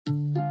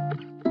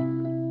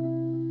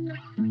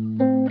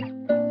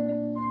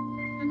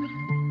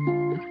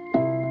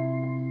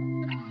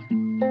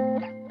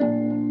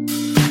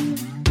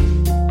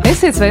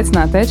Esiet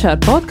sveicināti HR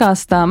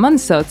podkāstā. Mani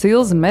sauc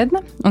Ilze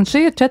Medne, un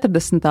šī ir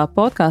 40.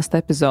 podkāsta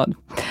epizode.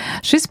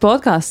 Šis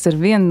podkāsts ir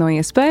viena no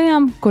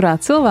iespējām, kurā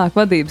cilvēku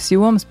vadības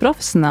jomas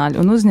profesionāļi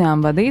un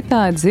uzņēmuma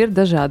vadītāji dzird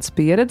dažādas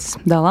pieredzes,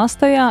 dalās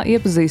tajā,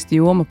 iepazīst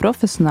jomu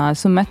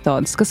profesionāļus un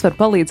metodas, kas var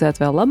palīdzēt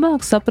vēl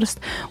labāk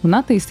saprast un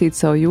attīstīt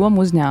savu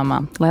jomu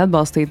uzņēmumā, lai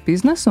atbalstītu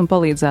biznesu un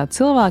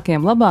palīdzētu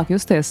cilvēkiem labāk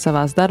justies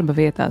savās darba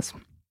vietās.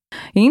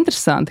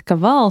 Interesanti, ka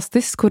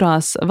valstis,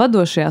 kurās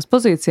vadošajās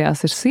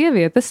pozīcijās ir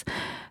sievietes,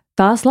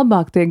 tās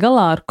labāk tiek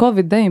galā ar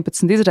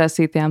Covid-19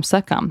 izraisītajām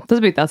sekām.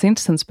 Tas bija tāds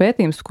interesants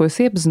pētījums, ko es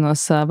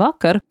iepazinos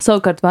vakar.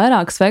 Savukārt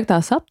vairākas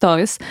veiktās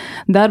aptaujas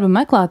darba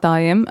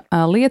meklētājiem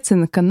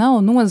liecina, ka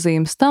nav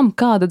nozīmes tam,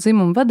 kāda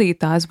dzimuma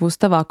vadītājs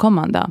būs tavā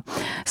komandā.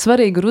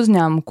 Svarīgi ir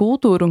uzņēmuma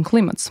kultūra un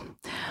klimats.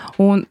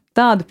 Un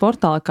tādi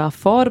portāli kā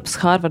Forbes,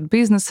 Harvard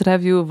Business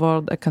Review,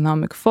 World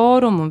Economic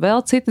Forum un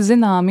vēl citi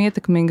zināmi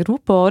ietekmīgi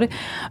rupori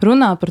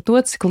runā par to,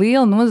 cik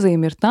liela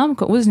nozīme ir tam,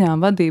 ka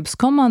uzņēmuma vadības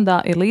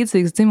komandā ir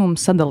līdzīgs dzimuma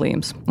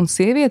sadalījums un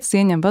sievietes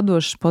ieņem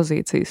vadošas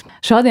pozīcijas.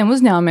 Šādiem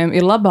uzņēmumiem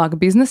ir labāka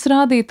biznesa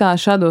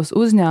rādītāji, šādos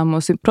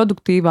uzņēmumos ir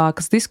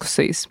produktīvākas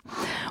diskusijas.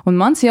 Un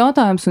mans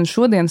jautājums un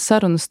šodienas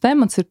sarunas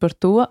temats ir par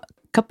to,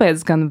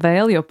 kāpēc gan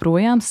vēl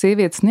joprojām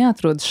sievietes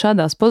neatrodas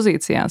šādās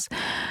pozīcijās.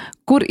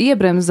 Kur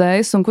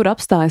iebremzējas un kur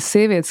apstājas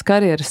sievietes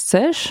karjeras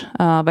ceļš,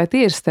 vai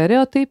tie ir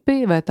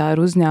stereotipi, vai tā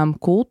ir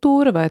uzņēmuma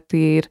kultūra, vai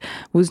tie ir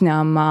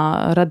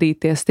uzņēmumā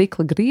radītie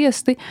stikla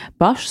griesti,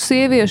 pašu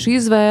sieviešu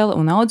izvēle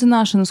un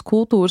audzināšanas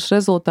kultūras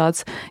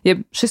rezultāts, ja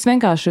šis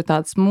vienkārši ir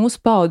tāds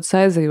mūsu paudzes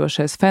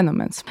aizejošais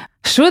fenomens.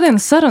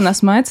 Šodienas sarunu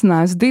esmu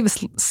aicinājusi divas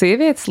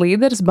sievietes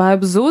līderes,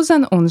 Baibu Z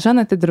un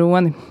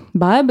Droni.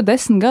 Baiba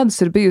 10 gadus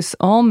ir bijusi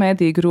All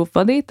Media Group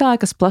vadītāja,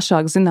 kas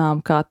plašāk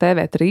zinām kā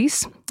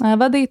TV3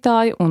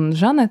 vadītāja, un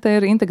Žanete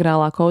ir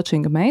integrālā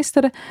coachinga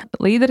meistere,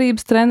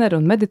 līderības trenere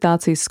un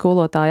meditācijas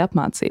skolotāja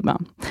apmācībā.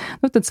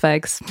 Nu tad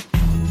sveiks!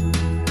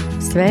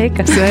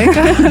 Sveika!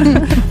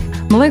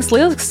 Man liekas,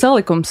 lielisks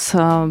salikums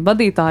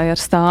vadītāja ar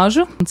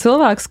stāžu, un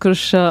cilvēks,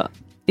 kurš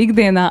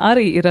ikdienā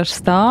arī ir ar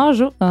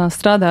stāžu,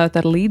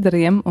 strādājot ar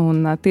līderiem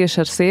un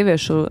tieši ar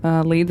sieviešu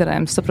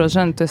līderēm. Es saprotu,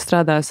 Žana, tu esi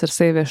strādājusi ar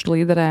sieviešu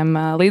līderēm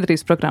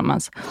līderības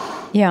programmās.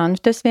 Jā,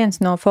 tas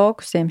viens no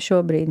fokusiem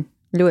šobrīd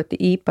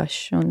ļoti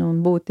īpašs un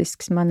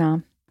būtisks manā.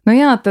 Nu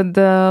jā, tad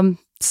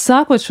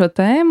sākot šo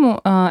tēmu,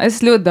 es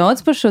ļoti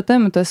daudz par šo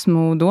tēmu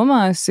esmu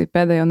domājusi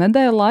pēdējo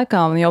nedēļu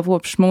laikā, un jau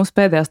kopš mūsu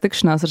pēdējās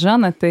tikšanās ar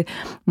Žaneti,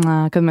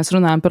 kad mēs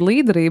runājam par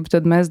līderību,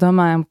 tad mēs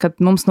domājam, ka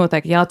mums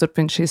noteikti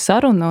jāturpina šī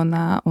saruna,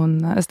 un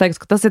es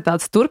teiktu, ka tas ir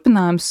tāds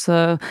turpinājums,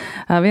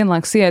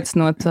 vienlaikus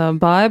ieaicinot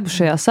Baibu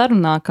šajā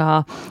sarunā,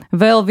 kā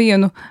vēl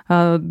vienu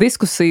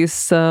diskusijas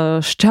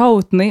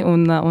šķautni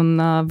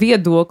un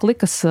viedokli,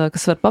 kas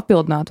var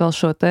papildināt vēl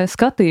šo te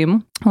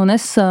skatījumu. Un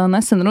es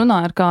nesen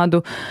runāju ar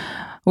kādu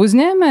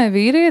uzņēmēju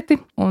vīrieti,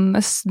 un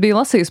es biju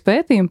lasījis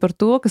pētījumu par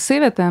to, ka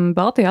sievietēm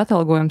Baltijā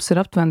atalgojums ir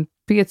aptuveni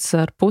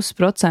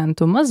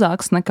 5,5%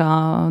 mazāks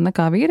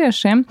nekā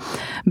vīriešiem,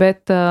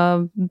 bet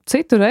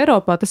citur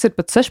Eiropā tas ir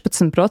pat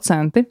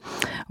 16%.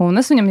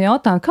 Un es viņam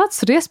jautāju,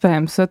 kāds ir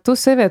iespējams, vai tu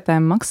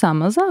sievietēm maksā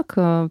mazāk?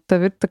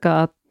 Tev ir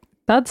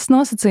tāds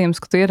nosacījums,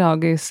 ka tu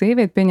ieraugi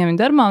sievieti, pieņem viņu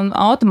darbā un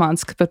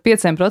automātiski par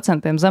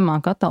 5%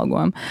 zemāk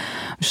atalgojumu.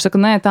 Viņš saka,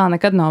 nē, tā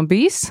nekad nav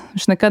bijis,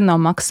 viņš nekad nav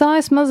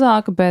maksājis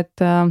mazāk,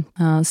 bet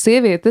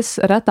sievietes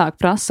retāk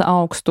prasa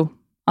augstu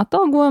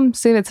atalgojumu,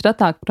 sievietes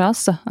retāk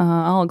prasa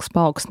algas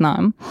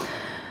paaugstinājumu.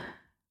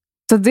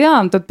 Tad jā,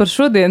 tad par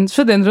šodien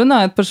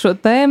runājot par šo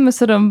tēmu, mēs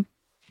varam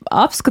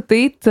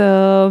apskatīt,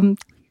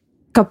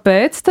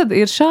 kāpēc tad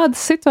ir šādas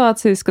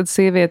situācijas, kad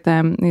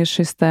sievietēm ir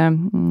šis te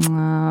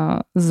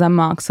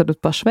zemāks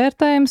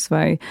pašvērtējums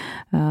vai,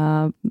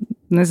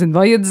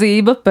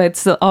 vajadzība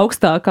pēc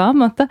augstākā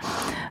amata?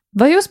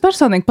 Vai jūs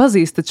personīgi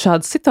pazīstat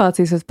šādas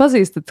situācijas, vai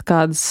pazīstat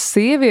kādas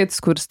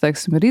sievietes, kuras,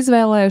 teiksim, ir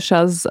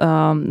izvēlējušās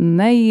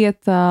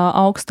neiet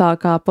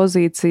augstākā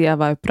pozīcijā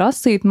vai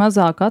prasīt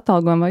mazāku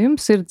atalgojumu, vai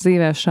jums ir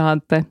dzīvē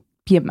šādi te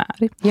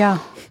piemēri? Jā.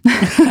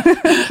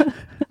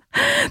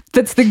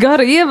 Pēc tik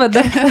gara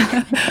ievada.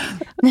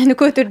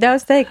 Ko tur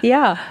daudz teikt?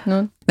 Jā.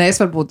 Nē,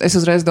 es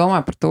uzreiz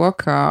domāju par to,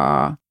 ka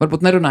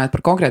varbūt nerunājot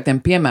par konkrētiem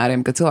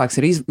piemēriem, ka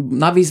cilvēks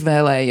nav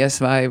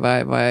izvēlējies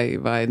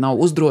vai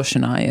nav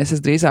uzdrošinājies.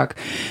 Es drīzāk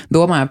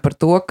domāju par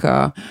to, ka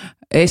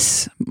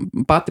es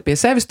pati pie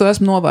sevis to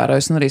esmu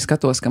novērojusi un arī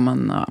skatos, ka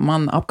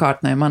man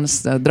apkārtnē manas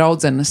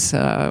draudzenes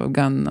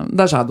gan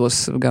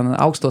dažādos, gan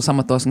augstos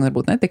amatos, gan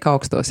varbūt netik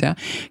augstos, ja,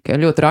 ka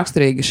ļoti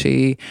raksturīga šī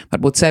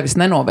varbūt sevis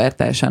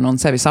nenovērtēšana un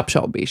sevis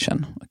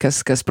apšaubīšana,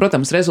 kas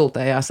protams,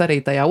 rezultējās arī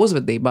tajā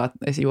uzvedībā,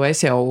 jo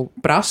es jau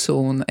prasu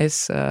un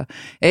es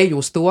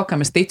eju uz to,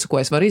 kam es ticu,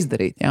 ko es varu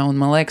izdarīt. Ja,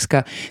 un man liekas,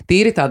 ka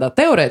tīri tādā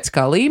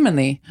teorētiskā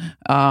līmenī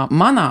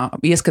manā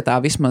ieskatā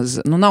vismaz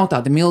nav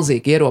tādi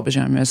milzīgi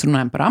ierobežojumi, ja mēs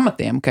runājam par amatiem,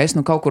 amatiem, ka es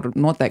kaut kur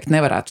noteikti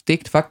nevarētu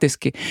tikt.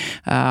 Faktiski,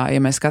 ja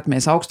mēs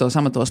skatāmies augstos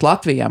amatos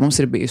Latvijā, mums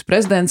ir bijusi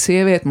prezidents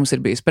sieviete, mums ir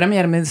bijusi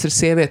premjerministrs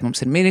sieviete,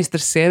 mums ir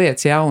ministrs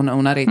sievietes, ja,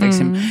 un arī,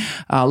 teiksim,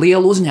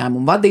 lielu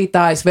uzņēmumu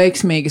vadītājas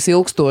veiksmīgas,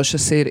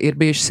 ilgstošas ir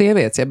bijušas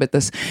sievietes, ja, bet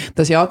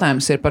tas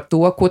jautājums ir par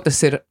to, ko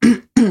tas ir,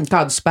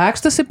 kādus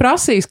spēkus tas ir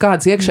prasījis,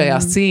 kādas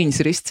iekšējās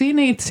cīņas ir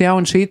izcīnītas, ja,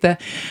 un šī te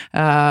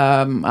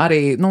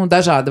arī,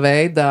 dažāda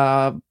veida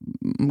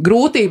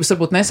grūtības,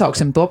 varbūt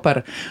nesauksim to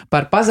par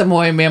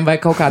pazemojumiem vai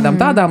kaut kādām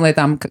tādām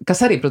lietām,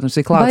 kas arī, protams,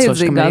 ir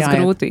klātsoši.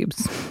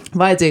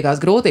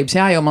 Vajadzīgās grūtības,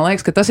 jā, jo man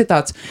liekas, ka tas ir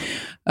tāds,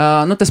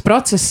 tas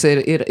process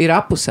ir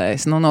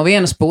apusējis. No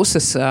vienas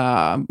puses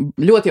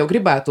ļoti jau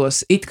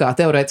gribētos it kā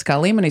teorētiskā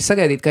līmenī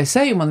sagaidīt, ka es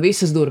eju, man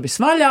visas durvis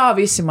vaļā,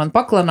 visi man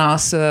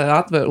paklanās,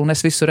 atver, un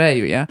es visur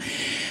eju, ja.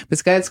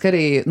 Bet skaidrs, ka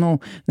arī,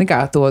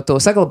 to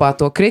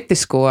saglabāt to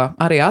kritisko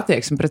arī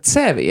attieksmi pret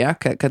sevi, ja,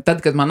 ka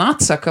tad, kad man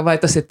atsaka, vai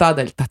tas ir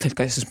tādēļ,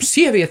 ka es esmu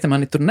sieviete,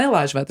 mani tur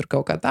nelaiž, vai tur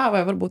kaut kā tā,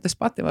 vai varbūt es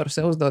pati varu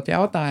sev uzdot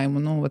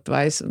jautājumu,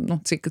 vai es,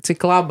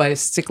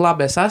 cik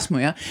labais esmu,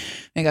 ja.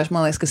 Vienkārši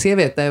man liekas, ka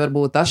sievietei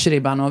varbūt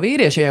atšķirībā no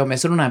vīrieša, ja jau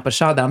mēs runājam par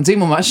šādām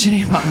dzimuma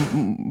atšķirībām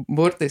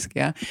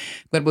burtiski, ja,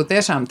 varbūt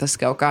tiešām tas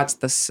kaut kāds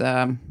tas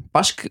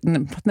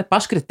ne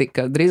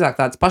paškritika, drīzāk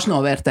tāds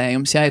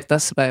pašnovērtējums, ja ir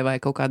tas, vai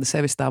kaut kāda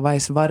sevis tā, vai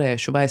es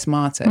varēšu, vai es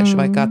mācēšu,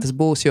 vai kā tas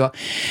būs, jo,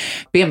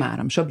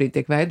 piemēram, šobrīd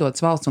tiek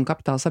veidots valsts un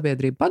kapitāla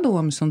sabiedrība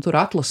padomas, un tur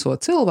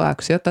atlasot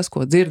cilvēkus, ja tas,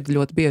 ko dzird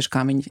ļoti bieži,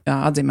 kā viņi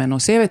atzīmē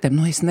no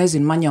sievietēm, es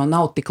nezinu, man jau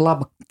nav tik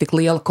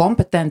liela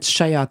kompetence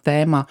šajā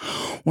tēmā,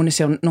 un es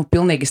jau,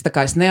 pilnīgi,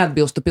 es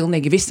neatbilstu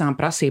pilnīgi visām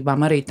prasībām,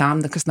 arī tām,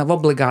 kas nav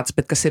obligāts,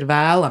 bet kas ir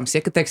vēlams. Ja,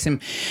 ka, teiksim,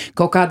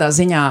 kaut kādā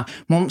ziņā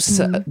mums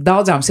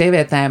daudzām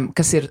sievietēm,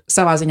 kas ir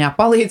savā ziņā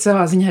palīdz,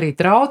 savā ziņā arī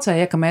traucē,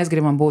 ja, ka mēs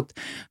gribam būt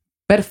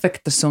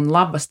perfektas un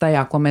labas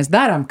tajā, ko mēs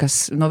darām,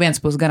 kas no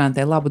vienas puses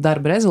garantē labu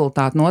darba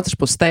rezultātu, no otras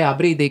puses tajā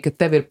brīdī, kad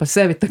tev ir pa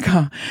sevi tā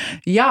kā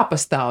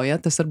jāpastāv, ja,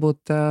 tas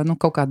varbūt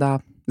kaut kādā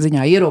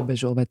ziņā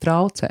ierobežo vai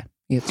traucē.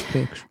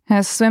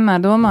 Es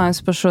vienmēr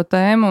domāju par šo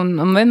tēmu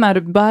un vienmēr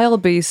ir bail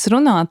bijis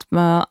runāt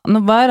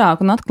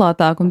vairāk un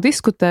atklātāk un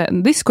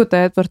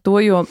diskutēt par to,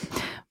 jo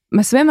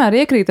mēs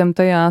vienmēr iekrītam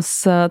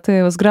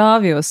tajos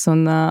grāvjos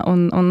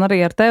un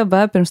arī ar tevi,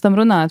 Bēb, pirms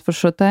tam runājot par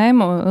šo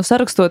tēmu,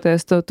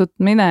 sarakstoties, tu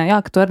minēji,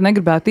 ka tu arī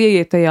negribētu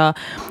ieiet tajā,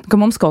 ka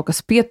mums kaut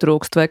kas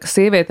pietrūkst vai ka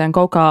sievietēm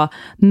kaut kā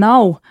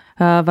nav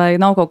vai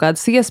nav kaut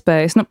kādas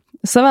iespējas.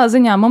 Savā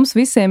ziņā mums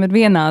visiem ir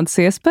vienādas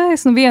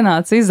iespējas,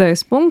 vienāds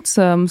izējas punkts,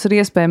 mums ir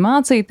iespēja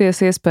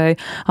mācīties, iespēja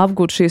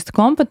apgūt šīs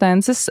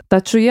kompetences,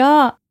 taču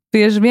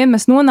bieži vien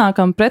mēs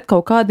nonākam pret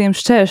kaut kādiem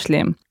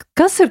šķēršļiem.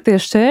 Kas ir tie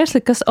šķēršļi,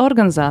 kas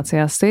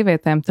organizācijās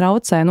sievietēm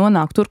traucē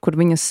nonākt tur, kur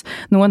viņas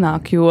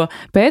nonāk? Jo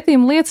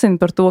pētījumi liecina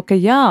par to, ka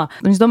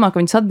viņas domā, ka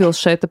viņas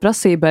atbilst šeit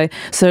prasībai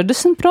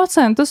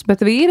 60%,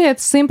 bet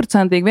vīrietis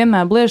 100%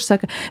 vienmēr blieži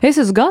saka, es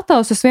esmu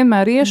gatavs, es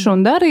vienmēr iešu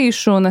un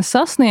darīšu un es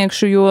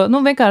sasniegšu, jo,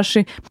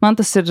 vienkārši man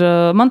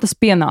tas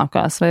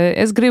pienākās, vai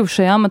es gribu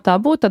šajā amatā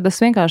būt, tad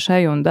es vienkārši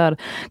eju un daru.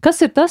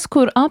 Kas ir tas,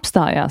 kur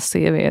apstājās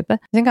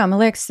sieviete? Zin kā,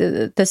 man liekas,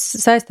 tas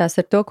saistās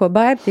ar to, ko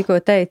Baiba tikko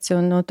teica,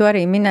 un tu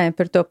arī minēji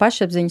par to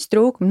pašapziņas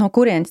trūkumu, no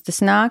kurienes tas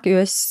nāk,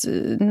 jo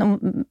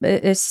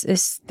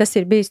tas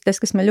ir bijis tas,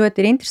 kas man ļoti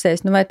ir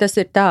interesējis, vai tas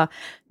ir tā,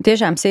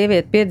 tiešām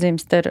sieviete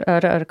piedzimst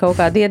ar kaut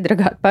kādu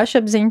iedragātu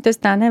pašapziņu,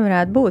 tas tā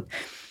nevarētu būt.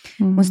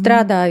 Un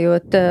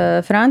strādājot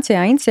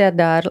Francijā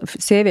iniciadā ar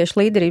sieviešu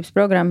līderības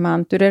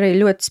programmām, tur arī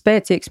ļoti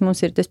spēcīgs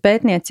mums ir tas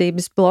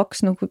pētniecības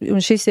bloks,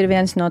 un šis ir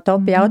viens no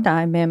top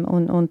jautājumiem,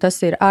 un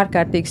tas ir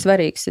ārkārtīgi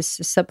svarīgs. Es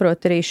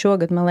saprotu arī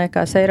šogad, man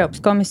liekas,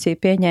 Eiropas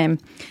komisija pieņēma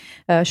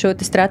šo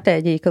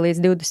stratēģiju, ka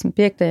līdz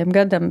 25.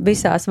 gadam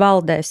visās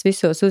valdēs,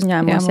 visos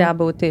uzņēmumos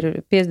jābūt ir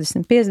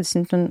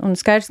 50-50, un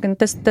skaidrs, ka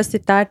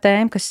tā ir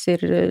tēma, kas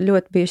ir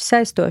ļoti bijuši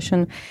saistoši,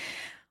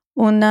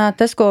 un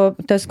tas,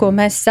 ko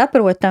mēs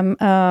saprotam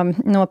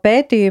no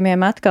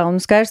pētījumiem atkal,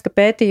 un skaidrs, ka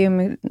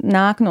pētījumi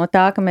nāk no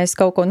tā, ka mēs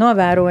kaut ko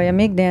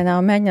novērojam ikdienā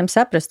un mēģinam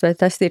saprast, vai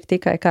tas ir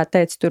tikai, kā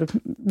teica, tur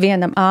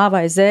vienam A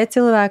vai Z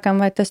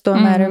cilvēkam, vai tas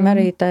tomēr ir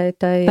arī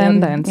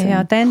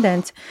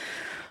tendence.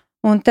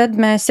 Un tad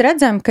mēs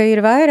redzam, ka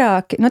ir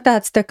vairāki,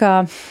 tāds tā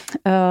kā,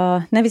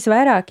 nevis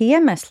vairāki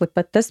iemesli,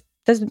 pat tas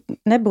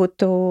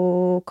nebūtu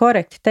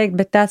korekti teikt,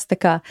 bet tāds tā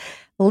kā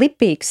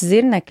lipīgs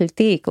zirnekļu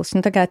tīkls,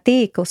 tā kā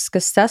tīkls,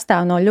 kas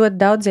sastāv no ļoti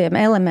daudziem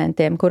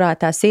elementiem, kurā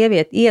tā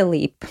sieviete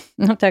ielīp.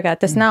 Tā kā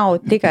tas nav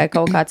tikai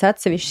kaut kāds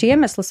atsevišķs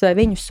iemesls vai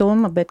viņu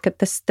summa, bet ka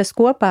tas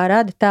kopā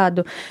rada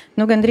tādu,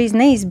 gandrīz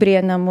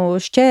neizbrienamu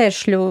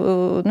šķēršļu,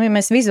 ja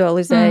mēs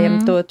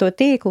vizualizējam to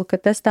tīklu, ka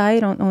tas tā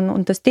ir,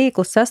 un tas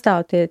tīkls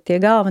sastāv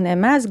tie galvenie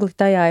mezgli,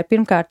 tajā ir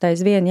pirmkārt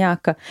aizvien,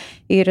 ka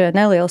ir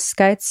neliels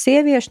skaits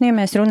sieviešu, ja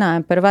mēs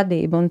runājam par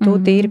vadību, un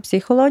tu tīri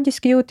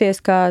psiholoģiski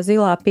jūties kā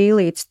zilā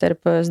pīlīte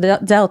starp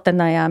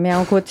dzeltenajām,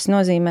 un ko tas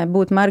nozīmē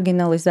būt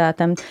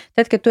marginalizētam.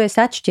 Tad, kad tu esi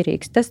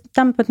atšķirīgs,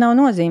 tam pat nav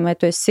nozīme, vai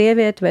tu esi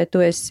sieviete, vai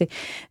tu esi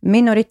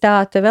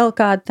minoritāte, vēl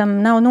kāda tam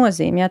nav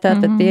nozīme.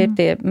 Tātad tie ir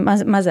tie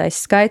mazais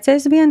skaits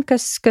aizvien,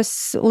 kas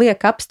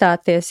liek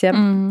apstāties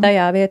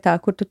tajā vietā,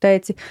 kur tu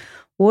teici.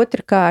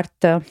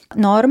 Otrakārt,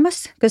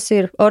 normas, kas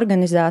ir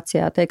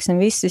organizācijā, teiksim,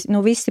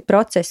 visi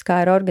procesi, kā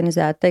ir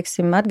organizēti,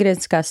 teiksim,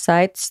 atgriezniskās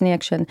saites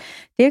sniegšana.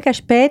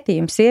 Vienkārši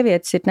pētījums,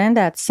 sievietes ir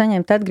tendētas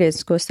saņemt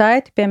atgrieznisko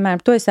saiti,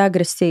 piemēram, tu esi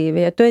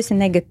agresīva, ja tu esi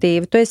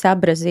negatīva, tu esi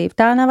abrazīva.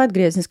 Tā nav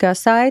atgriezniskā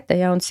saite,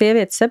 ja, un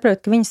sievietes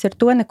saprot, ka viņas ar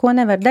to neko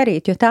nevar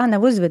darīt, jo tā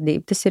nav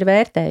uzvedība, tas ir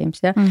vērtējums,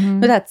 ja.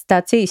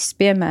 Tāds īsts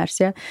piemērs,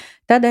 ja.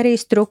 Tad arī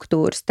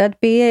struktūras, tad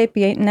pieeja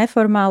pie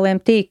neformāliem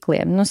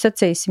tīkliem.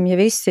 Sacīsim, ja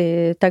visi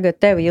tagad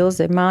tev,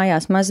 Ilze, ir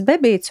mājās mazs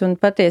bebīts, un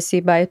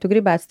patiesībā, ja tu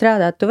gribētu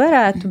strādāt, tu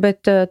varētu,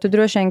 bet tu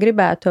droši vien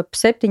gribētu ap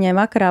 7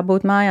 vakarā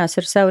būt mājās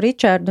ar savu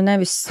Ričārdu,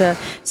 nevis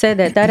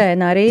sēdēt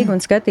arēnā Rīgu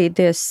un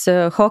skatīties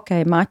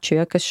hokeja maču,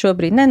 ja, kas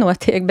šobrīd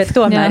nenotiek, bet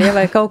tomēr, ja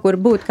vai kaut kur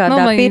būt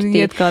kādā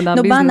pirtī.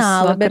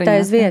 Banāli, bet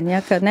aizvien,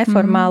 ja, ka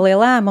neformālie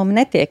lēmumi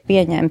netiek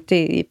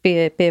pieņemti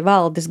pie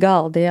valdes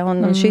galda, ja,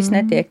 un šis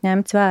netiek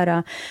ņemts vērā.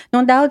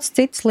 Un daudz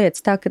citas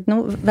lietas, tā, ka,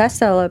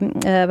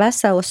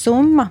 vesela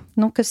summa,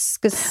 kas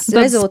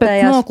rezultējās.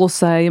 Pēc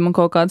noklusējuma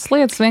kaut kādas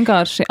lietas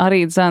vienkārši arī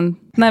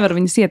nevar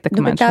viņas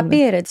ietekmēt. Tā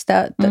pieredze,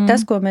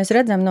 tas, ko mēs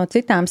redzam no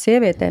citām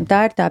sievietēm,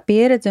 tā ir tā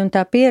pieredze, un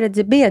tā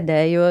pieredze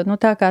biedē, jo,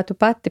 tā kā tu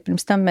pati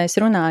pirms tam mēs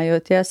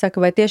runājot,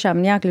 jāsaka, vai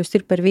tiešām jākļūst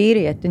ir par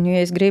vīrieti, un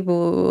ja es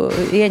gribu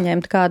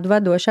ieņemt kādu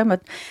vadošu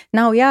amatu,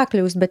 nav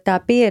jākļūst, bet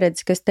tā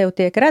pieredze, kas tev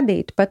tiek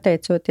radīta,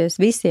 pateicoties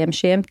visiem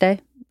šiem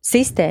te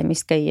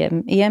sistēmiskajiem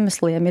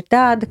iemesliem, ir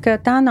tāda, ka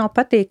tā nav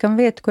patīkama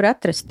vieta, kur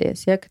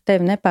atrasties, ja, ka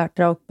tevi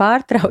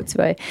nepārtrauc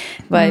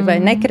vai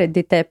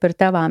nekreditē par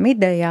tavām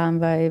idejām,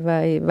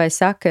 vai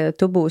saka,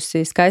 tu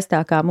būsi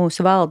skaistākā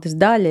mūsu valdes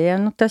daļa, ja,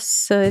 tas,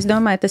 es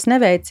domāju, tas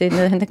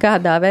neveicina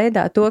nekādā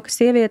veidā to, ka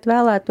sieviete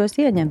vēlētos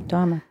ieņemt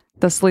to amatu.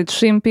 Tas līdz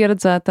šim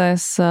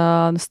pieredzētais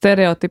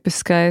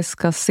stereotipiskais,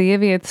 ka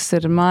sievietes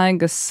ir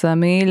maigas,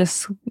 mīļas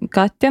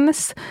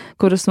kaķenes,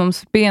 kuras mums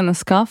pienes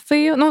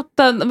kafiju.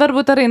 Tā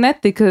varbūt arī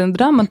netika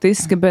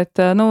dramatiski,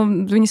 bet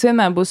viņas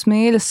vienmēr būs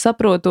mīļas,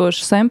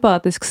 saprotošas,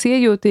 empātiskas,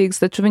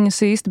 iejūtīgas, taču viņas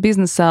īsti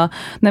biznesā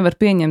nevar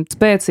pieņemt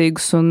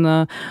spēcīgus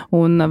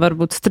un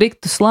varbūt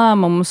striktus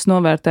lēmumus,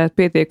 novērtēt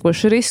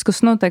pietiekoši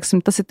riskus.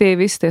 Teiksim, tas ir tie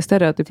visi tie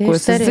stereotipi, ko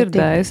es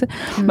dzirdējusi.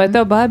 Vai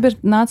tev, Baibi, ir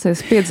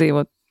nācies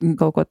piedzīvot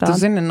kaut ko tādu?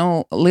 Tu zini,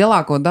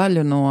 lielāko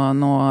daļu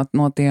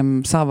no tiem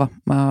sava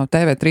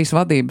TV3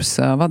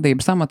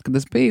 vadības amata, kad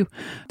es biju,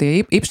 tie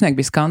īpašnieki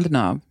bija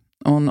skandināvi.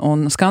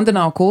 Un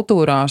skandināvu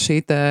kultūrā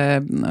šī te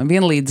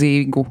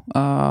vienlīdzīgu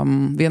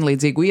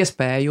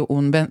iespēju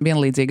un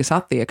vienlīdzīgas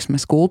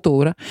attieksmes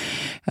kultūra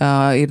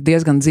ir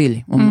diezgan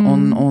dziļi.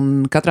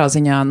 Un katrā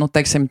ziņā,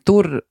 teiksim,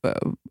 tur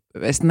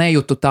es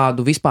nejūtu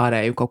tādu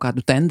vispārēju kaut kādu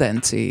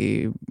tendenci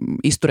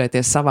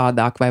izturēties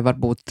savādāk vai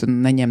varbūt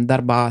neņemt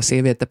darbā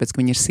sievieti, tāpēc,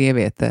 ka viņa ir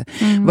sieviete.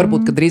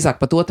 Varbūt, ka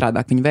drīzāk pat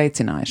otrādāk viņa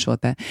veicināja šo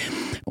te.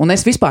 Un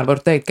es vispār varu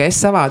teikt, ka es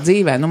savā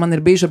dzīvē, man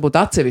ir bijuši varbūt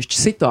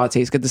atsevišķas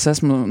situācijas, kad es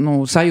esmu,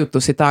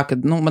 sajūtusi tā, ka,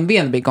 man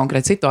viena bija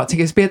konkrēta situācija,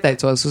 ka es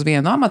pieteicos uz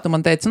vienu amatu,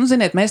 man teica,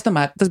 ziniet, mēs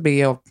tomēr, tas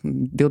bija jau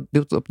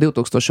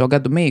 2000.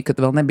 Gadu mī, kad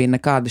vēl nebija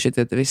nekādi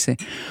šitie visi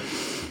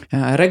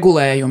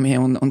regulējumi,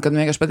 un kad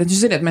vienkārši pateicu,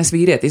 ziniet, mēs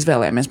vīrieti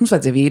izvēlējāmies, mums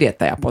vajadzēja vīrieti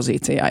tajā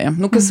pozīcijā, ja?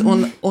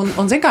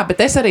 Un zin kā,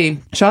 bet es arī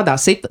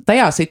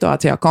tajā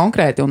situācijā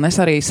konkrēti, un es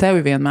arī sevi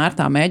vienmēr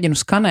tā mēģinu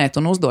skanēt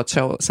un uzdot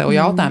sev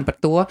jautājumu par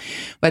to,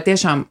 vai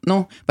tiešām,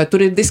 vai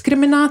tur ir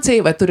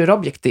diskriminācija, vai tur ir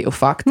objektīvi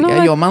fakti,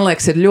 ja? Jo man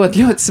liekas, ir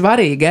ļoti, ļoti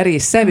svarīgi arī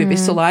sevi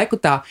visu laiku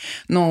tā,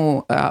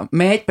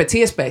 mēģi pēc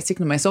iespējas,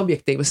 cik mēs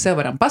objektīvi sev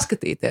varam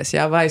paskatīties,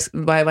 ja? Vai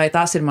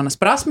tās ir manas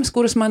prasmes,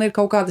 kuras man ir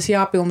kaut kādas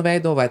jāpilna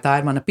veido, vai tā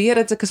ir mana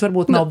pieredze, kas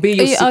varbūt nav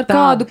bijusi ar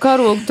kādu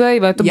karogu tu ej,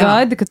 vai tu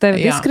gaidi, ka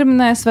tevi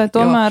diskriminēs, vai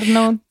tomēr,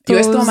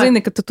 tu zini,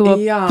 ka tu to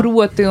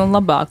proti un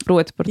labāk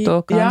proti par to,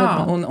 kā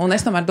domā. Un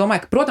es tomēr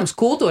domāju, ka, protams,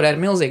 kultūra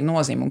ir milzīga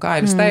nozīme, un kā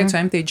jau es teicu,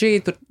 MTG,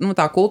 tur,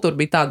 tā kultūra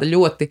bija tāda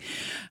ļoti,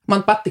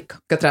 man patika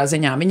katrā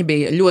ziņā, viņa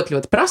bija ļoti,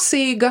 ļoti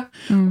prasīga,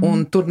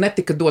 un tur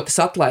netika dotas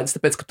atlaides,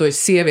 tāpēc, ka tu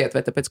esi sieviete,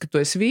 vai tāpēc, ka tu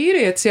esi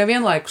vīrietis, ja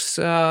vienlaikus,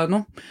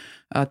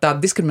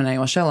 tāda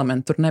diskriminējoša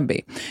elementa tur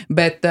nebija.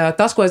 Bet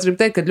tas, ko es gribu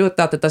teikt, ka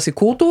ļoti tas ir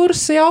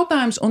kultūras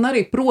jautājums, un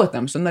arī,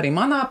 protams, un arī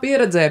manā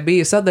pieredzē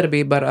bija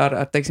sadarbība ar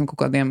teiksim,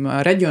 kaut kādiem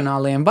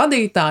reģionāliem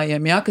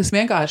vadītājiem, ja, kas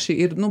vienkārši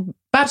ir,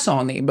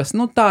 personības,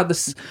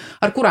 tādas,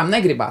 ar kurām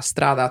negribās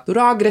strādāt,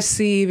 tur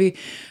agresīvi,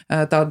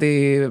 tādi,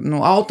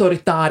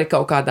 autoritāri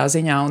kaut kādā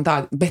ziņā, un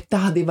tādi, bet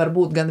tādi var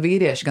būt gan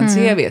vīrieši, gan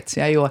sievietes,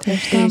 ja, jo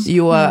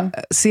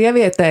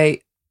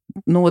sievietei,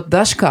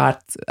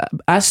 dažkārt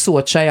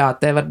esot šajā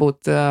te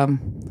varbūt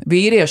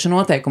vīriešu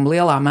noteikumu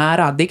lielā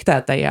mērā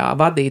diktētajā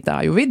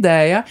vadītāju vidē,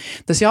 ja,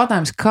 tas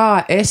jautājums,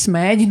 kā es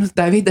mēģinu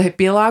tai vidē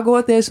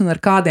pielāgoties un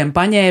ar kādiem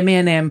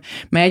paņēmieniem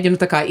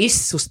mēģinu tā kā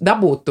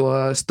dabūt to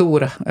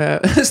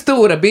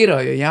stūra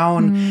biroju, ja,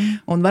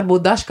 un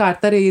varbūt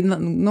dažkārt arī,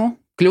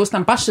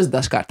 kļūstam pašas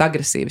dažkārt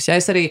agresīvas. Ja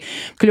es arī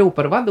kļuvu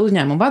par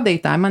uzņēmumu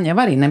vadītāju, man jau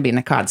arī nebija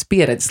nekādas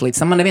pieredzes līdz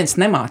tam. Man neviens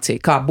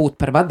nemācīja, kā būt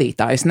par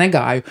vadītāju. Es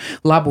negāju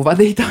labu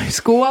vadītāju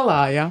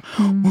skolā, ja.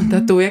 Un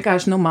tad tu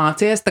vienkārši,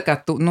 mācies, tā kā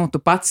tu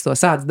pats to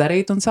sāc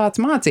darīt un sāc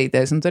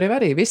mācīties. Un tur jau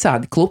arī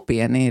visādi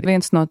klupieni ir.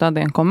 Viens no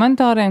tādiem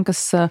komentāriem,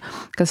 kas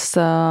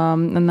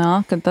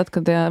nāk, tad,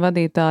 kad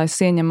vadītājs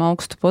ieņem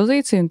augstu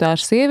pozīciju un tā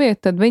ir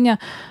sieviete, tad viņa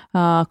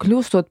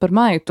kļūstot par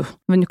maitu,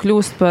 viņa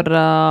kļūst par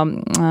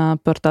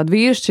tādu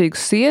vīrišķīgu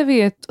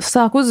sievieti,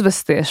 sāk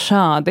uzvesties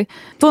šādi.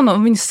 To no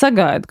viņas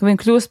sagaida, ka viņa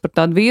kļūst par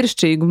tādu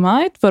vīrišķīgu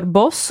maitu, par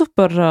bosu,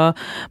 par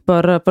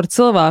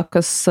cilvēku,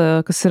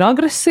 kas ir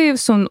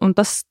agresīvs, un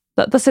tas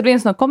ir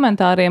viens no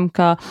komentāriem,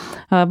 ka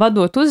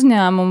vadot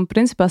uzņēmumu,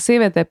 principā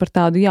sievietē par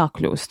tādu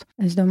jākļūst.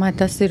 Es domāju,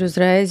 tas ir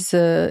uzreiz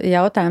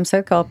jautājums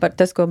atkal par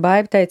tas, ko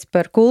Baiba teica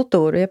par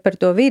kultūru, par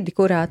to vidi,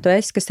 kurā tu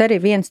esi, kas arī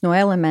viens no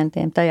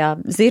elementiem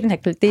tajā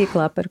zirnekļa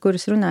tīklā, par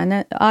kuras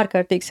runāju,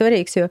 ārkārtīgi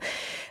svarīgs, jo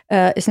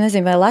es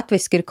nezinu, vai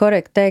latviski ir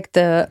korekti teikt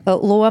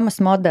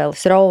lomas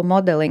modelis, role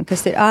modeling,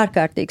 kas ir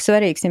ārkārtīgi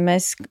svarīgs, ja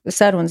mēs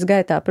sarunas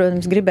gaitā,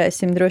 protams,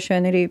 gribēsim droši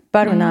vien arī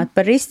parunāt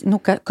par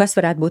kas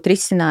varētu būt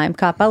risinājumi,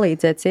 kā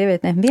palīdzēt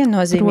sievietēm.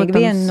 Viennozīmīgi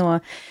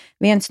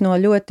viens no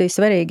ļoti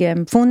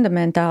svarīgiem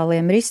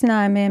fundamentāliem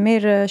risinājumiem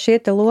ir šie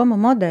te lomu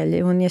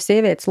modeļi, un ja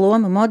sievietes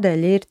lomu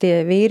modeļi ir tie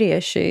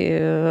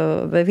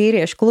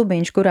vīriešu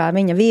klubiņš, kurā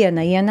viņa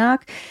viena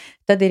ienāk,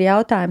 tad ir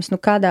jautājums,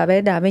 kādā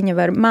veidā viņa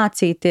var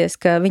mācīties,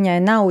 ka viņai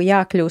nav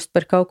jākļūst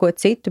par kaut ko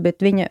citu,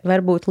 bet viņa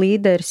var būt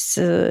līderis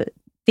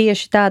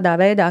tieši tādā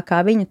veidā,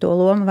 kā viņa to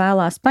lomu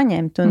vēlās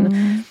paņemt.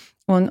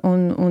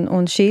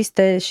 Un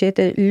šie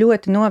te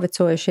ļoti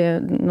novecojušie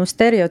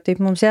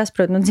stereotipi mums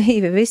jāsaprot,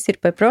 dzīve, viss ir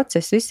par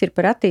procesu, viss ir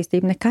par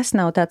attīstību, nekas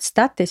nav tāds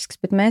statisks,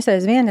 bet mēs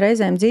aizvien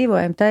reizēm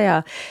dzīvojam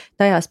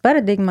tajās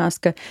paradigmās,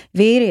 ka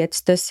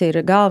vīrietis tas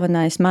ir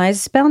galvenais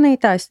maizes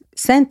pelnītājs,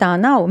 sen tā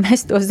nav,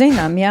 mēs to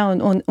zinām, ja,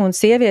 un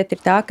sieviete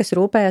ir tā, kas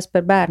rūpējas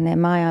par bērniem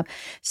mājām.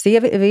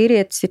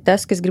 Vīrietis ir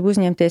tas, kas grib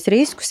uzņemties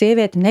risku,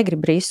 sieviete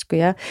negrib risku,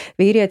 ja.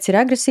 Vīrietis ir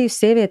agresīvs,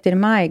 sieviete ir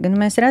maiga.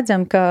 Mēs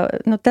redzam, ka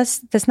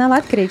tas nav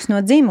atkarīgs no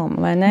dzimuma,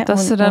 vai ne?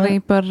 Tas ir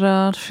arī par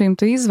šīm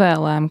te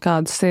izvēlēm,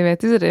 kādas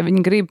sievieti izdarīja.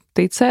 Viņa grib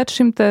ticēt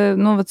šim te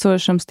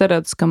novecojušam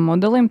stereotiskam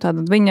modelim,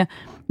 tātad viņa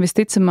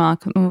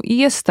visticamāk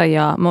ies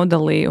tajā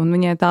modelī, un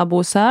viņai tā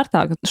būs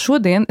ērtāk.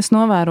 Šodien es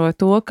novēroju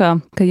to, ka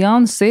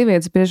jaunas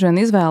sievietes bieži vien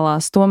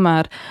izvēlās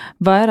tomēr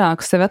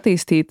vairāk sevi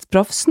attīstīt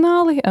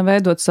profesionāli,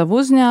 veidot savu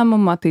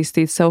uzņēmumu,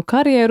 attīstīt savu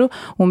karjeru,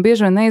 un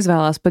bieži vien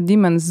neizvēlās pat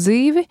ģimenes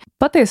dzīvi.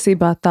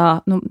 Patiesībā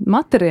tā,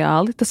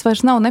 materiāli tas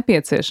vairs nav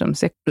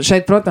nepieciešams.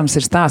 Šeit, protams,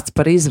 ir stāsts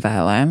par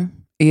izvēlēm.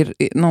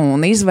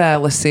 Un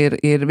izvēles ir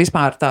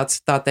vispār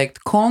tāds, tā teikt,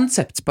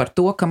 koncepts par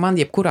to, ka man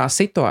jebkurā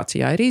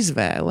situācijā ir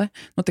izvēle.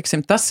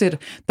 Tas ir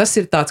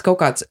tāds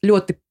kaut kāds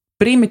ļoti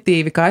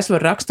primitīvi, kā es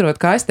varu raksturot,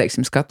 kā es,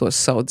 skatos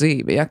savu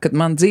dzīvi, ja, kad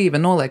man dzīve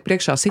noliek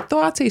priekšā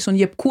situācijas, un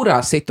jebkurā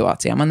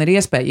situācijā man ir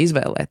iespēja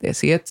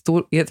izvēlēties,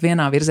 iet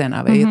vienā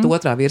virzienā vai iet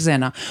otrā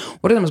virzienā.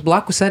 Un, protams,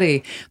 blakus arī,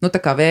 tā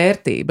kā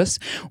vērtības,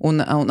 un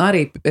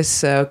arī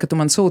kad tu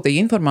man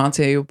sūtīji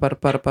informāciju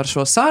par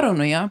šo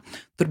sarunu, ja,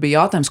 tur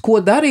bija jautājums,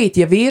 ko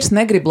darīt, ja vīrs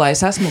negrib, lai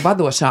es esmu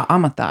vadošā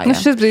amatā. Ja?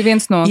 Šis bija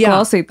viens no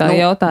klausītāju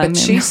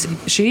jautājumiem.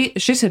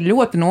 Bet šis ir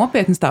ļoti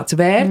nopietns tāds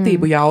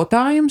vērtību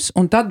jautājums,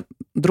 un tad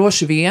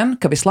droši vien,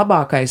 ka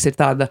vislabākais ir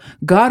tāda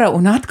gara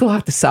un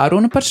atklāta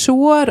saruna par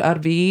šo ar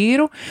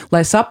vīru,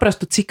 lai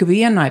saprastu, cik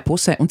vienai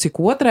pusē un cik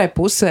otrai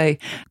pusē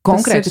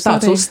konkrēti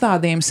tāds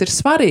uzstādījums ir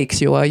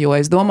svarīgs, jo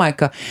es domāju,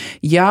 ka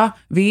ja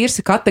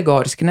vīrs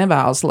kategoriski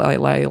nevēlas,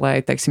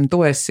 lai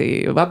tu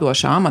esi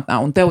vadošā amatā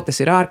un tev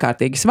tas ir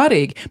ārkārtīgi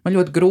svarīgi, man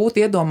ļoti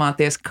grūti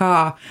iedomāties,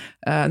 kā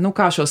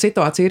šo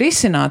situāciju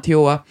risināt,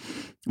 jo,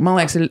 man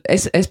liekas,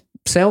 es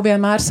sev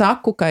vienmēr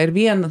saku, ka ir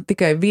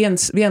tikai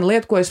viena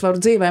lieta, ko es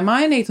varu dzīvē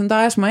mainīt, un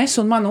tā esmu es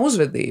un mana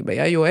uzvedība,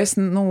 ja, jo es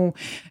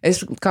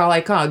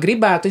kā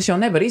gribētu, es jau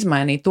nevaru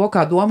izmainīt to,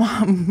 kā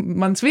domā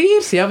mans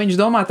vīrs, ja,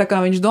 viņš domā tā, kā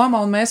viņš domā,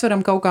 un mēs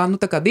varam kaut kā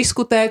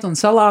diskutēt un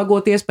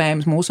salāgot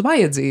iespējams mūsu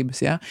vajadzības,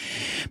 ja,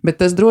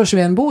 bet tas droši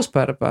vien būs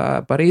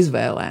par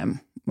izvēlēm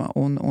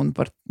un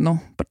par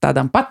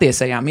tādām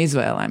patiesajām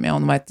izvēlēm, ja,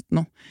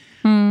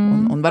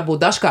 un varbūt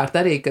dažkārt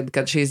arī,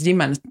 kad šīs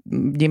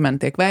ģimene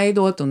tiek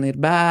veidot un ir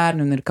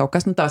bērni un ir kaut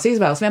kas, tās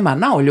izvēles vienmēr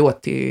nav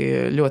ļoti,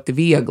 ļoti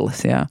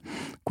vieglas, ja,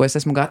 ko es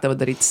esmu gatava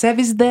darīt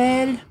sevis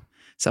dēļ,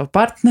 savu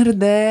partneru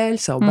dēļ,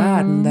 savu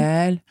bērnu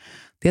dēļ.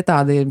 Tie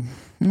tādi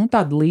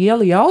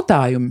lieli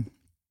jautājumi,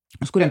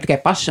 uz kuriem tikai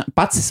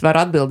pats es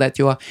varu atbildēt,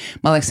 jo,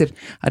 man liekas, ir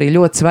arī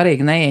ļoti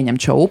svarīgi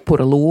neieņemt šo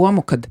upura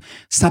lomu, kad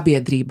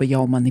sabiedrība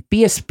jau mani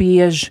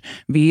piespiež,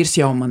 vīrs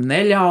jau man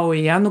neļauj,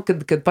 ja,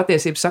 kad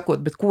patiesību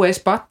sakot, bet ko es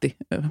pati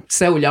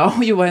sev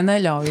ļauju vai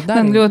neļauju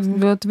darīt? Ļoti,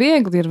 ļoti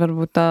viegli ir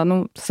varbūt tā,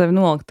 sevi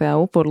nolikt tajā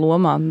upura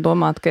lomā,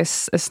 domāt, ka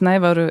es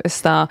nevaru,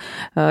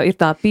 ir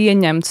tā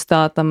pieņemts,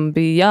 tā tam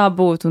bija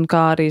jābūt, un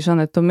kā arī,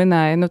 Žanet, tu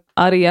minēji,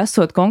 arī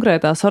esot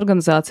konkrētās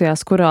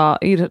organizācijās, kurā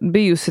ir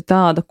bijusi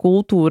tāda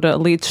kultūra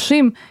līdz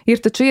šim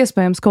ir taču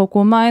iespējams kaut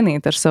ko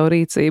mainīt ar savu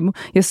rīcību.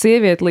 Ja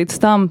sieviete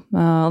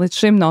līdz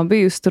šim nav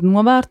bijusi tur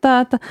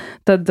novērtēta,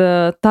 tad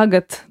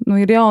tagad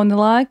ir jauni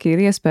laiki,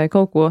 ir iespēja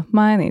kaut ko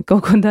mainīt,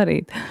 kaut ko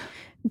darīt.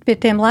 Pie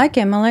tiem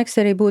laikiem, man liekas,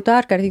 arī būtu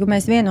ārkārtīgi,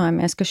 mēs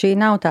vienojamies, ka šī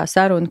nav tā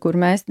saruna, kur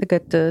mēs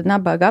tagad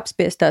nabaga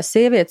apspiestās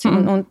sievietes,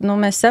 un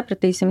mēs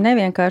sapratīsim,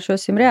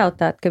 nevienkāršosim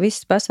realitāti, ka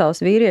visas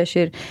pasaules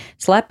vīrieši ir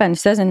slepeni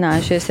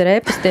sazinājušies ar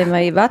e-pastiem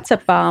vai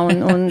WhatsAppā,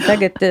 un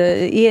tagad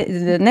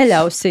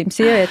neļausim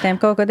sievietēm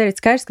kaut ko darīt.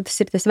 Skaidrs, ka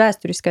tas ir tas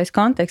vēsturiskais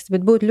konteksts,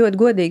 bet būtu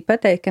ļoti godīgi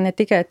pateikt, ka ne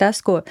tikai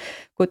tas, ko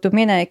tu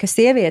minēji, ka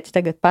sieviete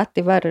tagad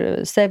pati var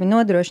sevi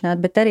nodrošināt,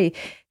 bet arī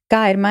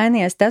kā ir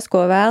mainījies tas,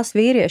 ko vēlas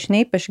vīrieši, un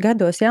īpaši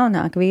gados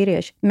jaunāki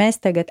vīrieši. Mēs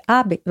tagad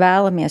abi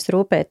vēlamies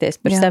rūpēties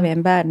par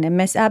saviem bērniem.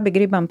 Mēs abi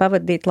gribam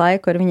pavadīt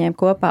laiku ar viņiem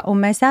kopā,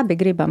 un mēs abi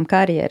gribam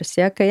karjeras.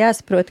 Ja? Ka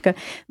jāsaprot, ka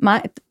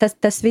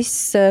tas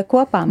viss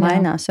kopā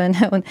mainās. Un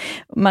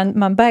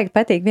man baigi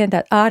patīk vien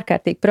tāda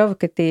ārkārtīgi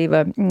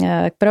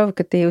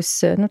provokatīvs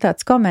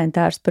tāds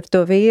komentārs par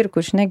to vīru,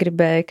 kurš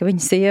negribēja, ka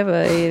viņa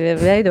sieva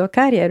veido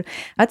karjeru.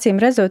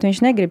 Acīm redzot, viņš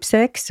negrib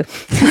seksu.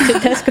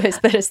 Tas, ko es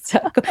parasti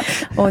saku.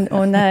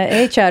 Un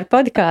HR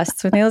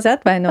podcasts, un Ilze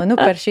atvaino,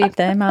 par šīm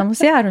tēmām mums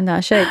jārunā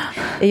šeit,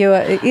 jo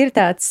ir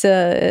tāds,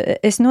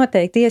 es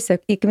noteikti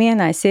iesaku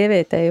ikvienai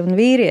sievietei un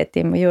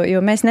vīrietim, jo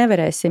mēs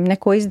nevarēsim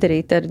neko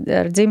izdarīt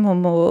ar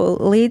dzimumu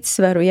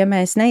līdzsvaru, ja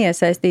mēs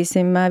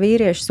neiesaistīsim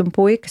vīriešus un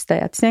puikas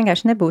tajā. Tas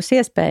vienkārši nebūs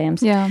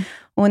iespējams. Jā.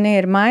 Un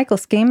ir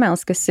Maikls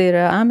Kimels, kas ir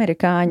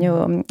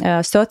amerikāņu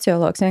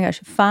sociologs,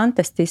 vienkārši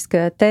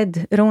fantastiska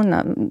TED runa,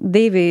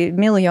 2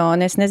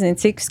 miljoni, es nezinu,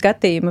 cik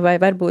skatījumu, vai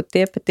varbūt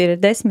tie pat ir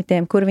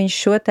 10, kur viņš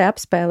šo te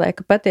apspēlē,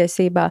 ka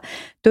patiesībā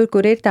tur,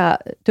 kur ir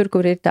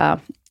tā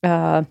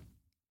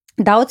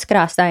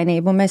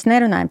daudzkrāsainību, un mēs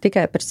nerunājam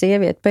tikai par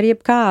sievieti, par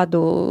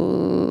jebkādu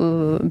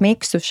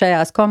miksu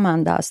šajās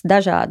komandās,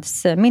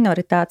 dažādas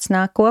minoritātes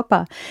nāk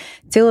kopā.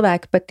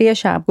 Cilvēki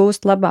patiešām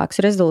gūst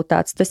labākus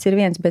rezultātus, tas ir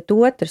viens, bet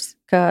otrs,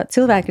 ka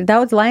cilvēki ir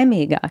daudz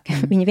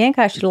laimīgāki. Viņi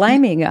vienkārši ir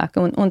laimīgāki,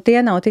 un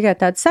tie nav tikai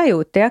tādi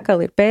sajūti, tie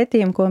atkal ir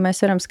pētījumi, ko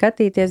mēs varam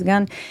skatīties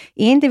gan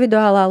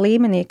individuālā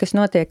līmenī, kas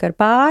notiek ar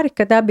pāri,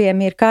 kad abiem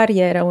ir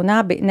karjera, un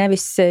abi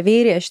nevis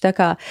vīrieši, tā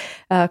kā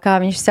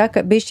viņš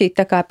saka, bišķīt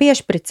tā kā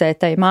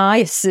piešpricētai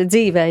mājas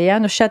dzīvē,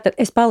 ja, šat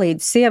es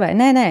palīdzu sievai.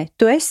 Nē,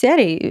 tu esi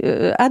arī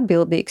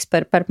atbildīgs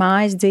par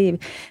mājas dzīvi.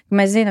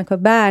 Mēs zinām, ka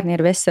bērni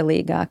ir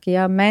veselīgāki,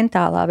 ja,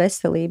 mentālā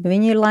veselība,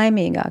 viņi ir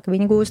laimīgāki,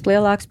 viņi gūst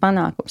lielāks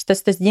panākums.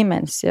 Tas ģimenes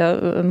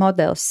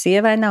modelis.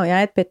 Sievai nav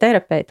jāiet pie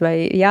terapeita vai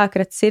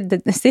jākrat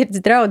sirds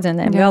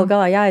draudzenēm, gal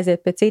galā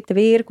jāaiziet pie cita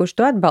vīra, kurš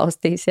to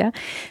atbalstīs, ja.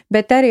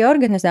 Bet arī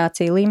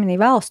organizācija līmenī,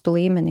 valstu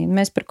līmenī,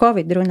 mēs par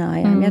Covid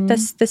runājām, ja,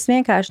 tas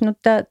vienkārši,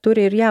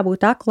 tur ir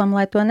jābūt aklam,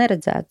 lai to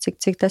neredzētu,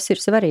 cik tas ir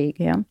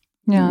svarīgi, ja.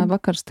 Jā,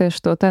 vakars tieši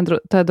to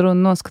tādu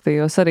runu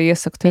noskatījos, arī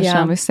iesaku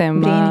tiešām visiem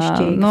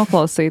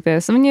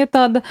noklausīties. Viņa ir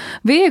tāda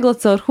viegla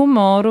caur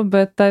humoru,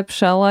 bet tai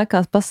pašā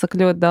laikā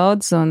pasaka ļoti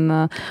daudz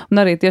un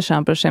arī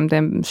tiešām par šiem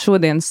tiem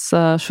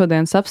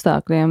šodienas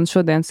apstākļiem,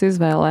 šodienas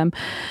izvēlēm.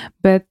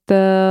 Bet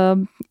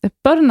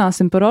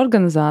parunāsim par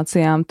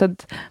organizācijām,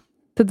 tad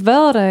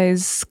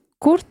vēlreiz,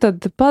 kur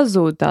tad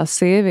pazūd tā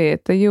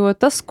sieviete? Jo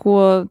tas,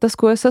 ko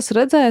es esmu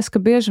redzējis, ka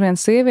bieži vien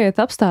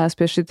sieviete apstājas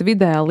pie šī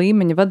vidējā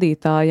līmeņa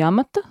vadītāja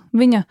amata,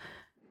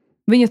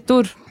 viņa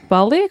tur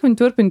paliek, viņa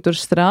turpina tur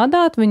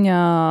strādāt, viņa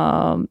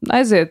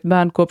aiziet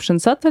bērnu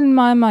kopšanas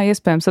atvaļinājumā,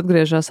 iespējams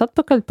atgriežas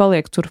atpakaļ,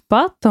 paliek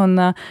turpat,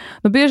 un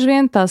bieži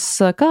vien tās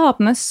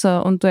kāpnes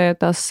un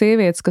tās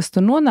sievietes, kas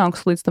tur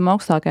nonāks līdz tam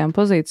augstākajām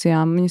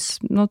pozīcijām, viņas,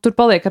 tur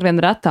paliek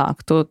arvien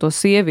retāk to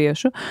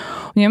sieviešu.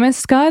 Un ja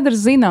mēs skaidri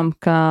zinām,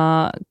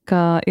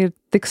 ka ir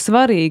tik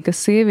svarīgi, ka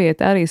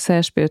sieviete arī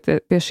sēž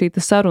pie šī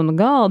sarunu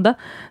galda,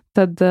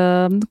 tad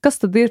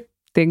kas tad ir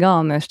tie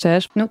galvenie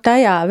šķēršļi?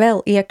 Tajā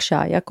vēl iekšā,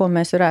 ja, ko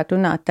mēs varētu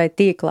runāt, tai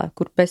tīklā,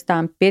 kur pēc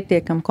tām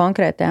pietiekam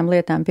konkrētajām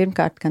lietām,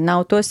 pirmkārt, ka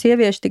nav to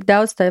sieviešu tik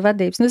daudz tai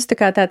vadības. Tas tā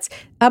kā tāds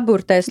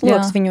aburtais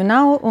loks viņu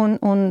nav,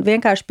 un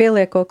vienkārši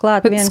pielieko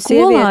klāt vienu sievieti.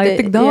 Bet skolā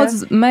ir tik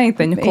daudz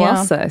meiteņu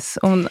klasēs,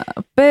 un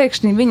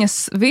pēkšņi viņas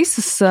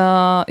visas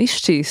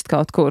izšķīst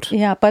kaut kur.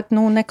 Jā, pat,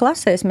 ne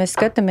klasēs, mēs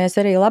skatāmies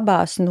arī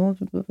labās,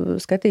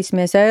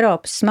 skatīsimies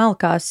Eiropas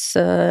smalkās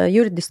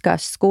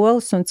juridiskās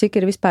skolas, un cik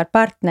ir vispār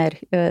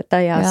partneri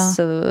tajās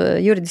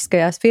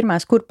juridiskajās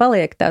firmās, kur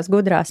paliek tās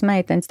gudrās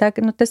meitenes. Tā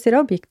ka, tas ir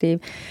objektīvi.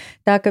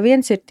 Tā ka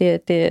viens ir tie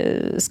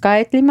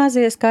skaitļi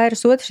mazie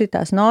skaidrs, otrs ir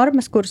tās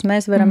normas, kuras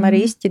mēs varam arī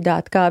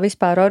izķidāt, kā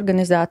vispār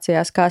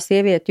organizācijās, kā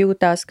sievieti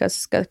jūtās,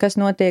 kas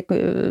notiek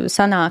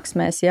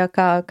sanāksmēs, ja,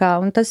 kā,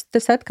 un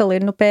tas atkal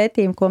ir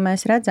pētījumi, ko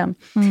mēs redzam.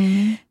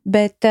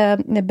 Bet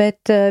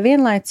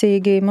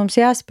vienlaicīgi mums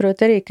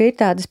jāsaprot arī, ka ir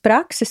tādas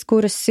prakses,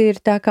 kuras ir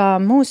tā kā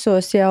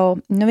mūsos jau,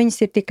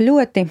 viņas ir tik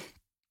ļoti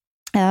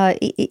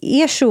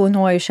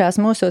iešūnojušās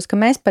mūsos, ka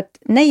mēs pat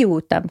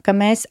nejūtam, ka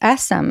mēs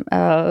esam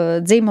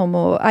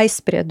dzimumu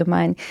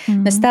aizspriedumaini.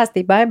 Es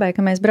stāstīju Baibai,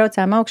 ka mēs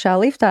braucām augšā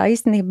liftā,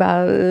 īstenībā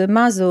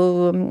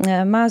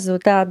mazu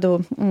tādu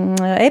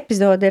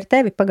epizodi ar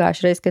tevi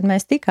pagājušreiz, kad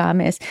mēs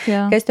tikāmies,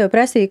 ka es tev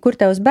prasīju, kur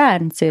tavs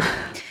bērns ir.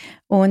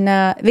 Un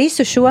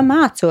visu šo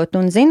mācot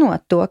un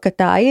zinot to, ka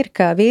tā ir,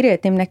 ka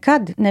vīrietim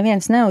nekad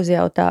neviens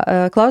neuzjautā,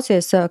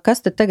 klausies,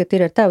 kas tad tagad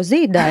ir ar tavu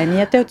zīdaini,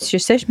 ja tev tas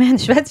ir 6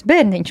 mēnešu vecs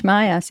bērniņš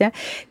mājās, ja,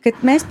 ka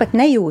mēs pat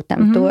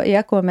nejūtam to,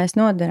 ja, ko mēs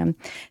nodaram.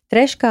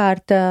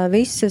 Treškārt,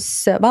 visas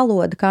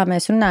valoda, kā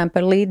mēs runājam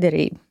par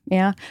līderību,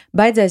 ja,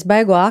 baidzēs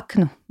baigo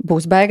aknu,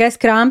 būs baigais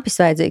krampis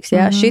vajadzīgs,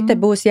 ja, šite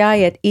būs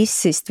jāiet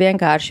izsist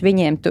vienkārši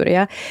viņiem tur,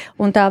 ja,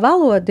 un tā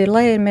valoda ir,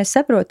 lai mēs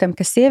saprotam,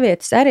 ka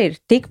sievietes arī ir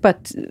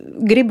tikpat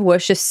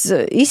gribošas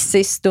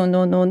izsist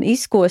un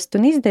izkost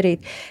un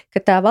izdarīt,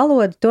 ka tā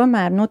valoda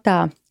tomēr, nu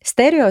tā,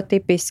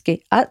 stereotipiski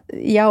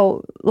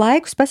jau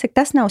laikus pasaka,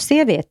 tas nav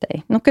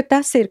sievietei. Nu, ka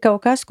tas ir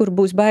kaut kas, kur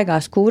būs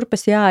baigās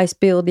kurpas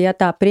jāaizpildi, ja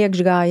tā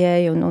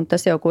priekšgājēji, un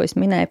tas jau, ko es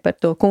minēju par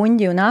to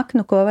kuņģi un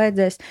aknu, ko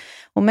vajadzēs.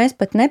 Un mēs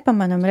pat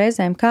nepamanam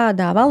reizēm,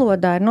 kādā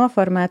valodā ir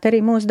noformēta arī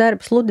mūsu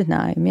darba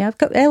sludinājumi. Ja?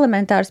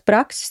 Elementārs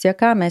prakses, ja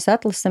kā mēs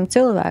atlasam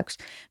cilvēkus,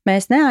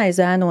 mēs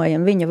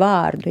neaizēnojam viņa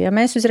vārdu. Ja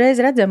mēs uzreiz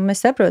redzam,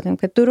 mēs saprotam,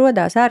 ka tur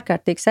rodās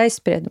ārkārtīgs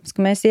aizspriedums,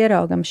 ka mēs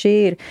ieraugam, šī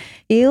ir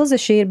Ilze,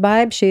 šī ir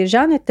Baiba, šī ir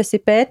Žaneta, tas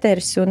ir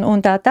Pēters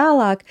un tā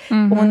tālāk.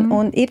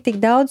 Un ir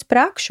tik daudz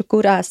prakšu,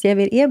 kurās jau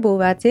ir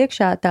iebūvēts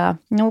iekšā tā,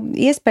 nu,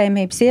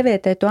 iespējamība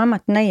sievietē to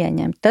amatu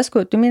neieņemt. Tas,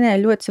 ko tu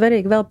minēji, ļoti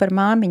svarīgi vēl par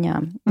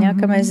māmiņām, ja?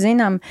 Ka mēs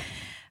zinām,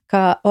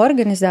 ka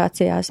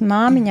organizācijās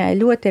māmiņai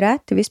ļoti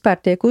reti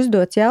vispār tiek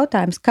uzdots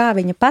jautājums, kā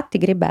viņa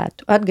pati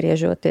gribētu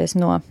atgriežoties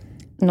no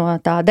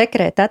tā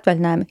dekrēta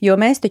atvaļinājuma, jo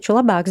mēs taču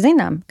labāk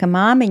zinām, ka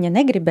māmiņa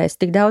negribēs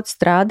tik daudz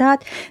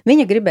strādāt,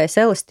 viņa gribēs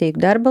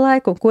elastīgu darba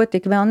laiku, un ko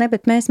tik vēl ne,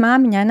 bet mēs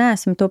māmiņai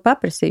neesam to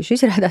paprasījuši.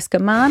 Izrādās,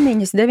 ka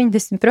māmiņas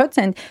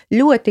 90%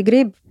 ļoti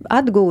grib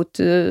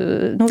atgūt,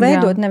 nu,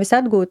 veidot, nevis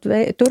atgūt,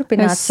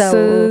 turpināt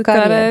savu karjeru.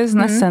 Kā reiz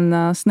nesen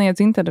sniedz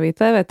interviju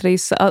TV3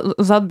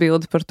 uz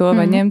atbildi par to,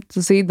 vai ņemt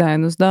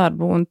zīdaini uz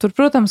darbu, un tur,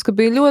 protams, ka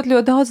bija ļoti,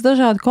 ļoti daudz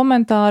dažādu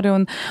komentāri,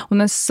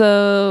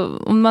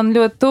 un man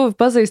ļoti tuvi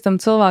pazīstam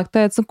cilvēku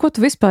teica, ko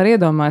tu vispār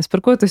iedomājies,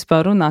 par ko tu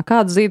vispār runā,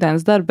 kādu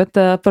zīdainas darbu, bet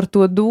par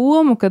to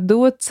domu, ka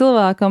dot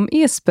cilvēkam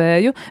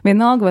iespēju,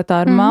 vienalga vai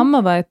tā ir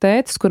mamma vai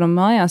tētis, kuram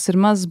mājās ir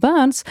mazs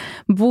bērns,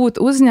 būt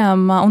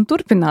uzņēmumā un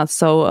turpināt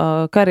savu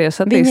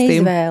karjeras attīstību.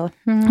 Viņa izvēle.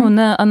 Un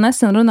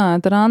nesen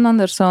runājot ar Annu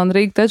Andersonu,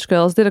 Rīga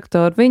Tečkēlas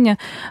direktoru, viņa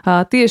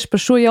tieši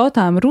par šo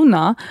jautājumu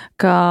runā,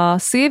 ka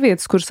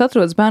sievietes, kuras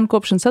atrodas bērnu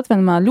kopšanas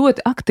atvaļinājumā,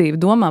 ļoti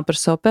aktīvi domā par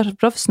savu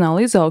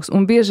profesionālu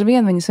izaugsmu, un bieži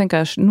vien viņas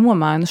vienkārši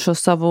nomaina šo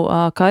savu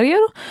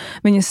karjeru.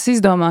 Viņas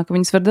izdomā, ka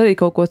viņas var darīt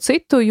kaut ko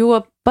citu, jo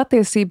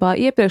patiesībā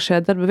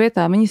iepriekšējā darba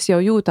vietā viņas jau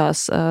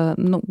jūtās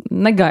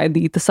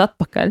negaidītas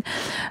atpakaļ.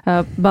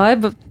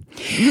 Baiba,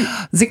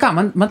 Zikā,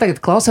 man tagad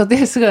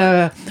klausoties,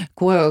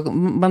 ko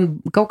man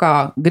kaut kā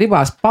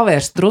gribās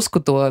pavērst drusku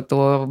to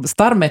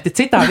starmeti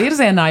citā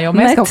virzienā, jo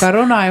mēs kaut kā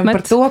runājam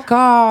par to,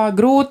 kā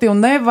grūti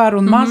un nevar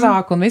un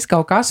mazāk un viss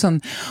kaut kas,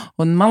 un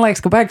man liekas,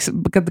 ka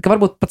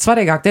varbūt pat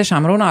svarīgāk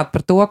tiešām runāt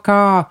par to,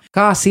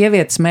 kā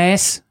sievietes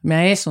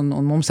mēs un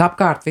mums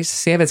apkārt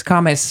visas sievietes,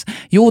 kā mēs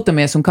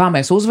jūtamies un kā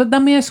mēs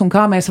uzvedamies un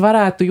kā mēs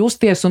varētu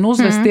justies un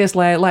uzvesties,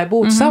 lai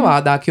būtu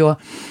savādāk,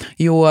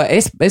 jo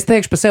es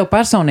teikšu par sevi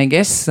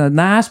personīgi, es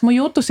neesmu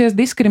jutusies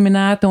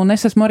diskriminēta, un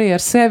es esmu arī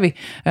ar sevi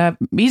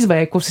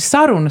izveikusi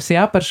sarunas,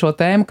 par šo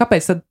tēmu.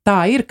 Kāpēc tad tā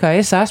ir, ka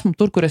es esmu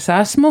tur, kur es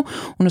esmu,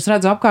 un es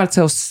redzu apkārt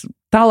sev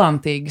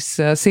talantīgas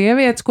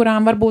sievietes,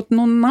 kurām varbūt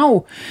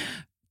nav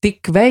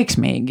tik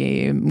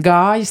veiksmīgi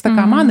gājis, tā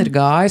kā man ir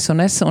gājis, un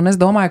es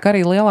domāju, ka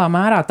arī lielā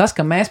mērā tas,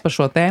 ka mēs par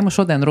šo tēmu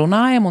šodien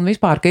runājam, un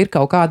vispār, ka ir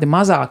kaut kādi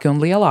mazāki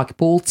un lielāki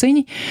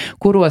pulciņi,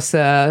 kuros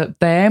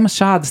tēmas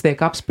šādas tiek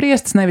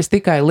apspriestas, nevis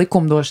tikai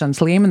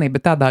likumdošanas līmenī,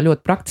 bet tādā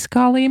ļoti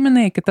praktiskā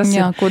līmenī, ka tas,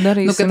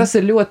 ka tas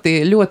ir ļoti,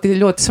 ļoti,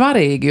 ļoti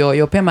svarīgi,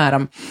 jo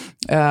piemēram,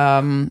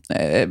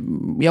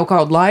 jau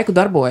kādu laiku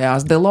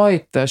darbojās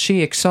Deloitte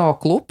XO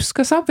klubs,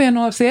 kas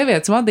apvieno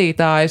sievietes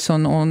vadītājus,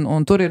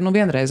 un tur ir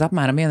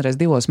apmēram vienreiz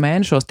 2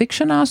 mēnešos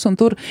tikšanās, un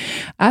tur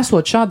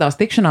esot šādās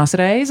tikšanās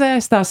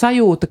reizēs, tā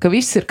sajūta, ka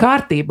viss ir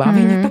kārtībā.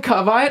 Viņa tā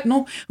kā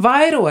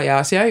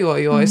vairojās,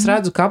 jo es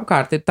redzu, ka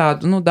apkārt ir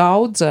tādu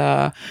daudz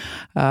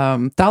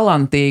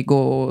talantīgu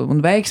un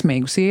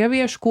veiksmīgu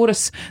sieviešu,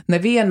 kuras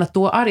neviena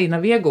to arī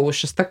nav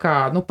iegūšas tā kā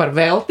par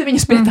velti,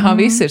 viņas pie tā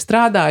viss ir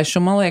strādājuši,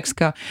 un man liekas,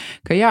 ka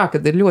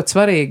kad ir ļoti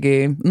svarīgi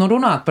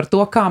runāt par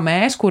to, kā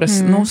mēs,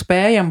 kuras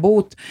spējam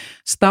būt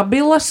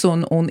stabilas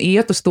un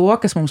iet uz to,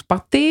 kas mums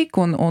patīk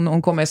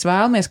un ko mēs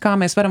vēlamies, kā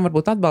mēs varam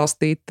varbūt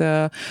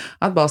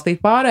atbalstīt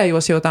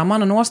pārējos, jo tā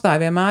mana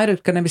nostāja vienmēr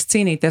ir, ka nevis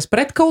cīnīties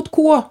pret kaut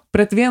ko,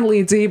 pret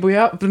vienlīdzību,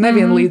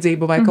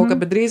 nevienlīdzību vai kaut kā,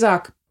 bet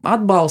drīzāk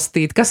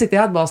atbalstīt, kas ir tie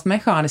atbalsta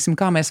mehānismi,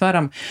 kā mēs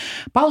varam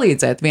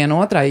palīdzēt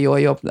vienotrai, jo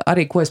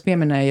arī, ko es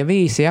pieminēju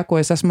vīsi,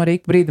 ko es esmu arī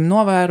brīdim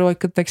novēroju,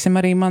 ka, teiksim,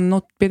 arī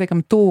man,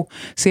 pietiekami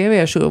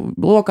sieviešu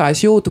lokā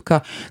es jūtu, ka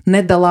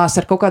nedalās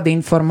ar kaut kādu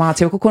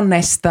informāciju, kaut ko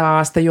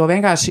nestāsta, jo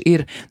vienkārši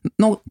ir,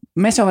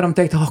 mēs jau varam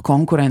teikt,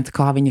 konkurenti,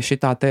 kā viņa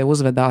šitā te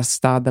uzvedās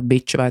tāda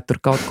biča vai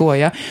tur kaut ko,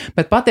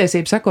 bet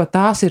patiesība sakot,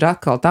 tās ir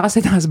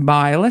tās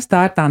bailes,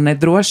 tā ir tā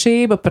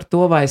nedrošība par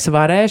to, vai es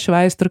varēšu,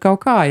 vai es tur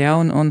kaut kā,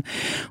 un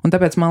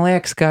tāpēc man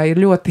liekas, ka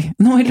ir ļoti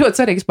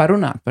svarīgi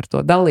runāt par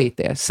to,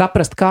 dalīties,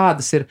 saprast,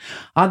 kādas ir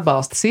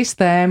atbalsta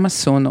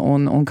sistēmas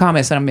un kā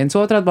mēs varam viens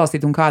otru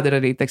atbalstīt un kāda ir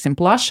arī, teiksim,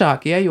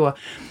 plašāk, jo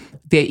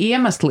tie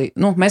iemesli,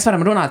 mēs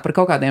varam runāt par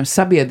kaut kādiem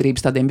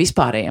sabiedrības tādiem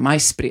vispārējiem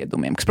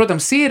aizspriedumiem, kas,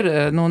 protams, ir,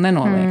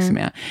 nenolieksim,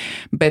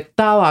 bet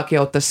tālāk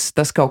jau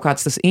tas kaut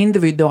kāds tas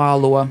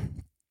individuālo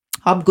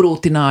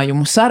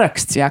apgrūtinājumu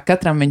saraksts,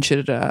 katram viņš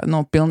ir,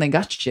 pilnīgi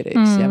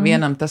atšķirīgs,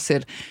 vienam tas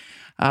ir,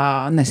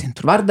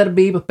 tur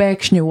vardarbība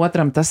pēkšņi,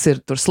 otram tas ir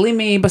tur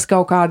slimības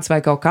kaut kādas vai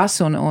kaut kas,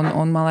 un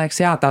man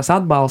liekas, tās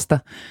atbalsta,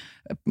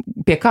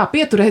 pie kā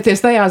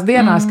pieturēties tajās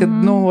dienās, kad,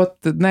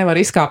 nevar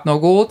izkāpt no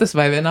gultas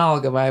vai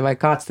vienalga, vai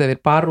kāds tev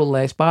ir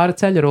pārrullējis pāri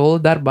ceļu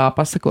rulli darbā,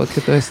 pasakot,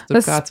 ka tu esi tur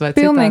kāds vai citāds.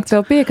 Es pilnīgi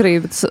tev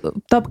piekrītu.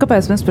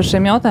 Kāpēc mēs par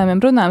šiem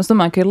jautājumiem runājam? Es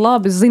domāju, ka ir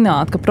labi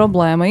zināt, ka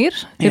problēma ir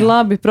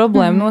labi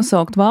problēmu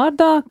nosaukt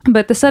vārdā,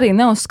 bet es arī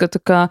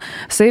neuzskatu, ka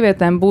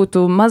sievietēm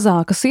būtu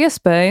mazākas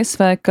iespējas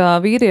vai ka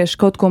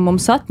vīrieši kaut ko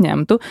mums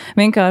atņemtu.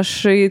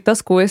 Vienkārši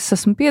tas, ko es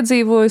esmu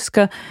piedzīvojis,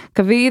 ka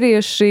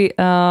vīrieši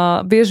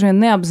bieži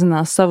vien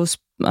neapzinās savus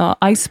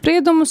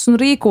aizspriedumus un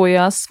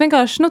rīkojās.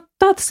 Vienkārši,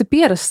 tā tas ir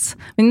pierasts.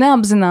 Viņi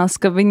neapzinās,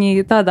 ka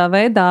viņi tādā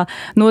veidā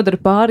nodara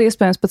pāri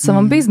iespējams pat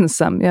savam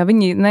biznesam. Ja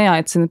viņi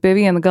neaicina pie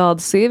viena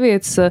galda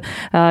sievietes,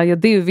 ja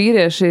divi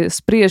vīrieši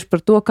spriež par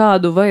to,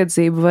 kādu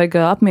vajadzību vajag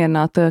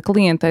apmierināt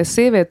klientai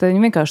sievietei,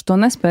 viņi vienkārši to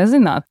nespēja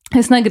zināt.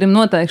 Es negribu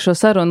noteikti šo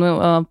sarunu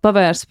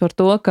pavērst par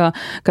to,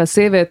 ka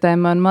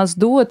sievietēm man maz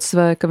dots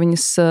vai ka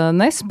viņas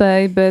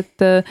nespēja, bet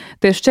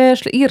tie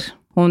šķēršļi ir.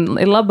 Un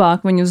ir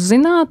labāk viņus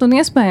zināt, un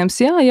iespējams,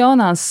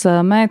 jaunās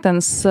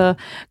meitenes,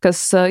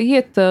 kas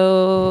iet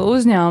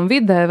uzņēmumu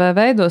vidē vai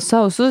veido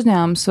savus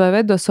uzņēmumus vai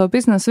veido savu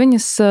biznesu,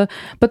 viņas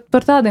pat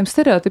par tādiem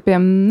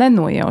stereotipiem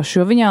nenojauš,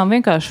 jo viņām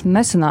vienkārši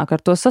nesanāk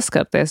ar to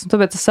saskarties. Un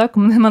tāpēc es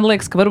saku, man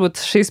liekas, ka varbūt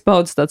šīs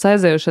paudzes tāds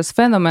aizējušais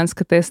fenomens,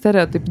 ka tie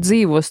stereotipi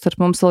dzīvo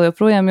starp mums vēl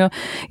joprojām, jo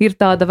ir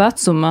tāda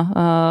vecuma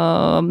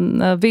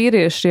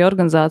vīrieši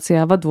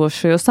organizācijā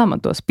vadošajos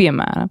amatos,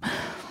 piemēram.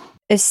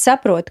 Es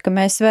saprotu, ka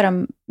mēs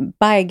varam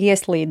baigi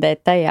ieslīdēt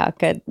tajā,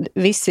 ka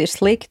viss ir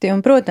slikti, un,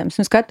 protams,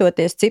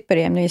 skatoties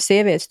cipariem, ja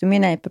sievietes, tu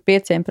minēji par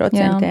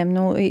 5%,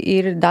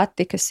 ir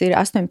dati, kas ir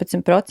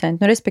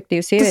 18%,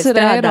 respektīvi sievietes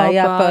strādā,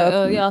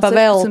 pa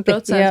velti,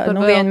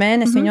 vienu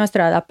mēnesi viņu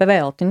strādā pa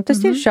velti, tas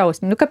ir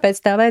šausmi,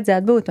 kāpēc tā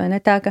vajadzētu būt, vai ne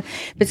tā, ka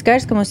pēc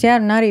skaidrs, ka mums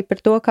jārunā arī par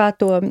to, kā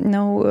to,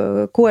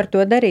 ko ar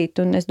to darīt,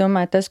 un es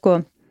domāju, tas,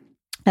 ko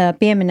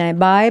pieminēja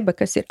Baiba,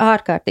 kas ir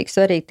ārkārtīgi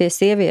svarīgi tie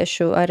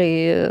sieviešu arī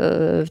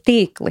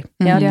tīkli,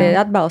 tie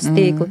atbalsta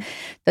tīkli.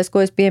 Tas, ko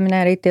es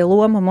pieminēju, arī tie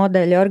lomu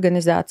modeļi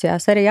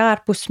organizācijās, arī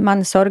ārpus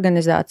manas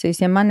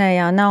organizācijas. Ja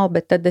manējā nav,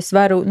 bet tad es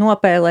varu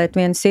nopēlēt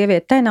vienu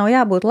sievieti. Tai nav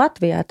jābūt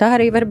Latvijā. Tā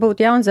arī var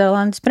būt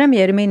Jaunzēlandes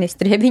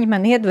premjerministri, ja viņi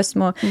man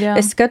iedvesmo.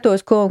 Es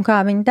skatos, ko un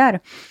kā viņi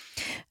dara.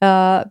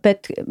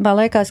 Bet man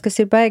liekas, kas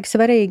ir baigi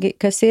svarīgi,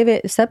 ka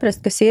saprast,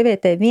 ka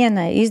sievietei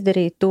vienai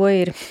izdarīt to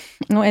ir,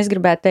 es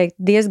gribētu teikt,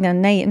 diezgan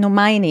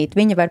mainīt.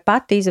 Viņa var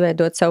pati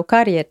izveidot savu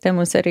karjeru. Te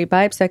mums arī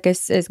Baiba saka,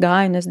 es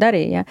gāju un es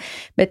darīju. Ja?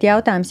 Bet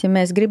jautājums, ja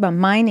mēs gribam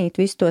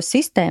mainīt visu to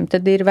sistēmu,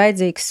 tad ir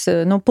vajadzīgs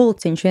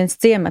pulciņš, viens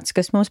ciemats,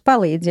 kas mums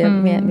palīdz. Ja?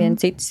 Vien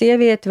cita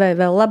sieviete vai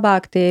vēl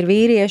labāk tie ir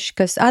vīrieši,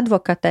 kas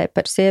advokatē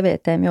par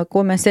sievietēm, jo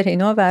ko mēs arī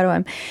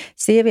novērojam,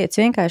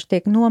 sievietes vienkārši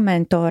tiek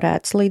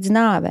nomentorētas līdz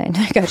nāvei.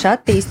 Vienkārši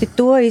attīsti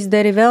to,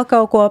 izdari vēl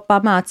kaut ko,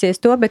 pamācies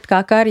to, bet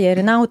kā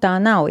karjera nav, tā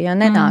nav, ja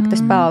nenāk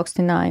tas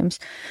paaugstinājums.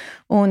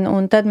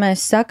 Un tad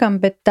mēs sakam,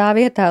 bet tā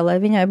vietā, lai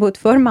viņai būtu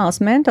formāls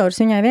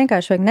mentors, viņai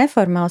vienkārši vajag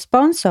neformālu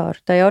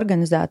sponsoru tajā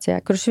organizācijā,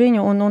 kurš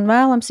viņu, un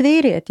vēlams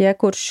vīrieti, ja,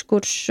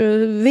 kurš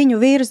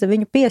viņu virza,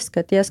 viņu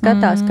pieskat, ja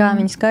skatās, kā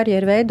viņas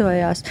karjera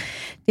veidojās.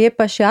 Tie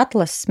paši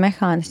atlases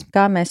mehānismi,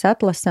 kā mēs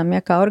atlasam,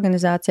 ja kā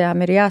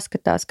organizācijām ir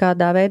jāskatās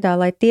kādā veidā,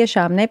 lai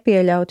tiešām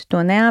nepieļautu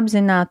to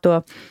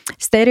neapzināto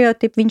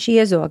stereotipu, viņš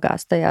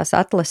iezogās tajās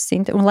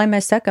atlases. Un lai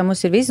mēs sakam,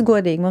 mums ir viss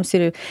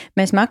godīgi,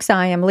 mēs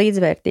maksājam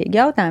līdzvērtīgi.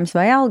 Jautājums,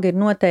 vai alga ir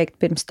noteikti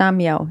pirms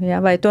tam jau, ja?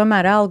 Vai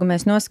tomēr algu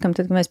mēs nosakam,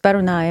 tad, kad mēs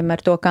parunājam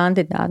ar to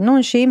kandidātu.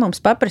 Un šī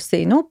mums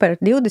paprasīja, par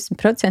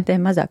 20%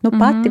 mazāk,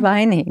 pati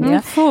vainīgi,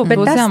 ja?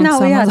 Bet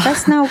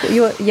tas nav,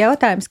 jo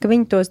jautājums, ka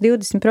viņi tos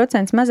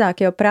 20%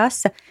 mazāk jau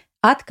prasa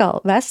atkal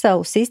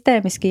veselu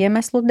sistēmisku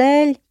iemeslu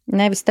dēļ,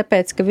 nevis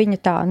tāpēc, ka viņa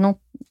tā,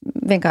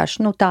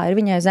 vienkārši, tā ir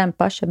viņai zema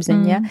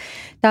pašapziņa, ja?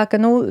 Tā, ka,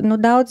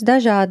 daudz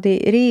dažādi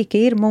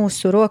rīki ir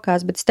mūsu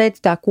rokās, bet es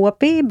teicu tā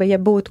kopība, ja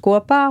būtu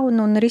kopā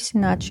un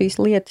risināt šīs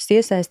lietas,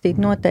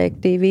 iesaistīt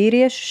noteikti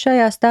vīriešu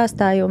šajā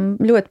stāstā, jo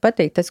ļoti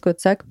patīk tas, ko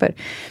tu saki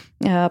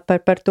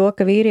par to,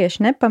 ka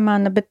vīrieši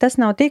nepamana, bet tas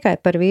nav tikai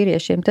par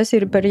vīriešiem, tas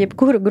ir par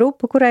jebkuru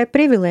grupu, kurai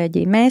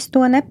privilēģija. Mēs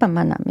to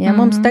nepamanām. Ja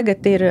mums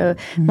tagad ir,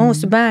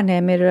 mūsu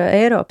bērniem ir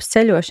Eiropas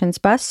ceļošanas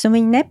pasis, un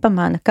viņi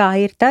nepamana, kā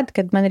ir tad,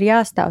 kad man ir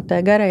jāstāv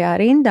tajā garajā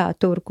rindā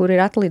tur, kur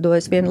ir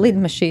atlidojis viena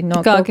lidmašīna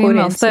no kaut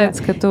kurienes. Kā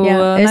teica, ka tu,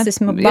 es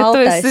esmu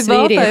baltais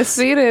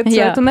vīrietis,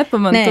 vai tu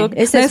nepamani to?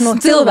 Es esmu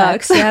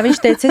cilvēks. Jā,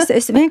 viņš teica,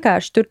 es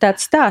vienkārši tur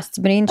tāds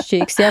stāsts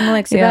brīnišķīgs, jā, man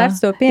liekas, ir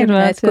vērts to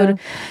pieminēt,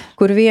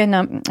 kur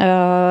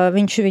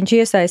viņš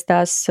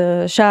iesaistās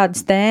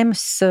šādas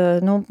tēmas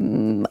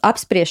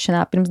apspriešanā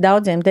pirms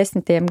daudziem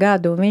 10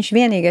 gadu. Viņš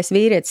vienīgais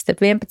vīrietis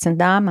starp 11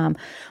 dāmām.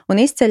 Un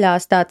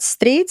izceļās tāds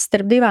strīds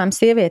starp 2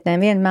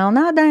 sievietēm. Viena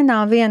melnādainā,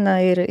 viena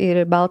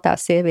ir baltā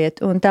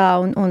sieviete. Un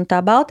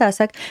tā baltā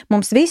saka,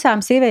 mums visām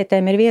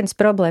sievietēm ir vienas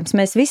problēmas.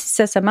 Mēs visas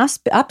esam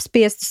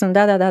apspiestas un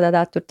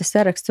tur tas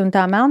saraksts. Un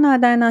tā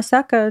melnādainā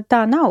saka,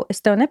 tā nav,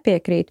 es tev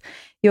nepiekrītu.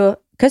 Jo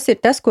kas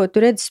ir tas, ko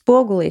tu redzi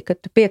spogulī, kad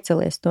tu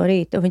piecelies no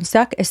rīta? Un viņi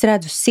saka, es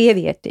redzu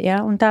sievieti, ja?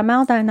 Un tā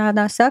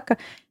melnādainā saka,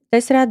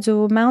 es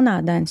redzu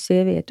melnādainu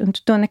sievieti, un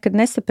tu to nekad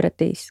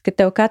nesapratīsi, ka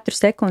tev katru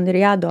sekundi ir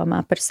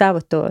jādomā par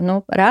savu to,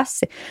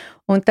 rasi.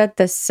 Un tad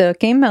tas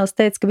Kimmels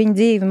teica, ka viņa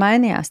dzīve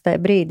mainījās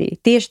tajā brīdī,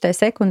 tieši tajā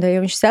sekundē,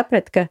 jo viņš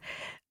saprata, ka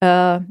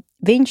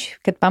viņš,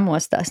 kad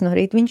pamostās no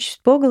rīta, viņš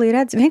spogulī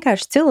redz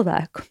vienkārši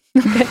cilvēku.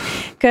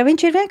 Ka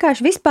viņš ir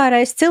vienkārši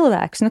vispārējais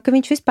cilvēks, ka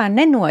viņš vispār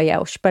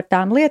nenojauš par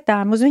tām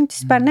lietām, uz viņu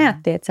tas vispār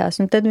neattiecās.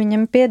 Un tad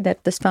viņam pieder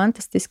tas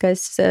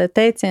fantastiskais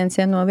teiciens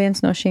no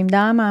viens no šīm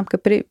dāmām, ka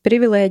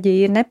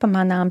privilēģija ir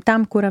nepamanām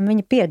tam, kuram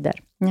viņa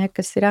pieder,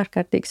 kas ir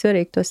ārkārtīgi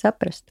svarīgi to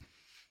saprast.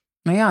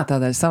 Jā,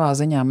 tādēļ savā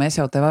ziņā mēs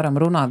jau te varam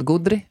runāt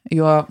gudri,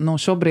 jo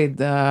šobrīd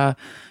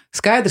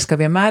skaidrs, ka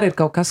vienmēr ir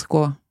kaut kas,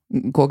 ko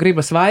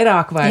gribas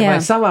vairāk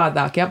vai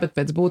savādāk, bet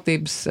pēc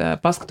būtības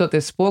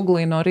paskatoties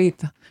spogulī no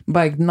rīta,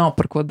 baigi nav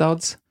par ko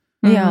daudz.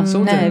 Jā,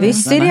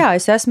 viss ir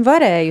es esmu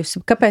varējusi,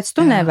 kāpēc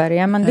tu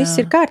nevari, man viss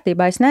ir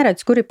kārtībā, es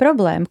neredzu, kur ir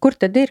problēma, kur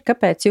tad ir,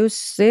 kāpēc jūs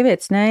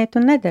sievietes neiet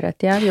un nedarat,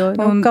 jo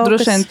un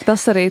droši vien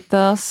tas arī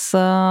tas,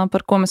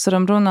 par ko mēs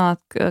varam runāt,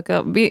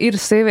 ka ir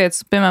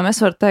sievietes, piemēram, es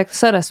varu teikt,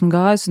 es arī esmu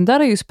gājusi un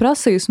darījusi,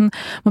 prasījusi, un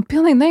man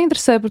pilnīgi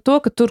neinteresē par to,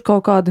 ka tur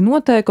kaut kādi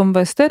noteikumi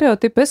vai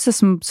stereotipi, es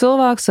esmu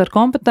cilvēks ar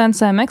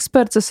kompetencēm,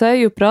 eksperts, es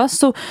eju,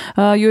 prasu,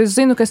 jo es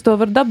zinu, ka es to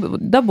varu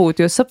dabūt,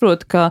 jo es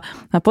saprotu, ka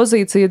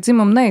pozīcija ir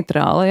dzimuma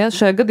neitrāla,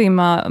 šajā gadījumā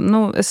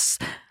es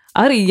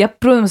arī,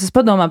 protams, es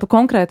padomāju par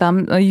konkrētām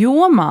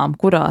jomām,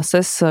 kurās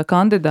es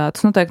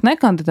kandidētu, noteikti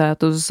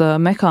nekandidētu uz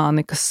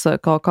mehānikas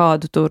kaut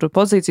kādu tur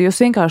pozīciju, jo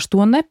es vienkārši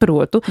to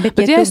neprotu. Bet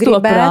ja es to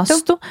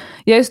prastu,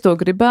 ja es to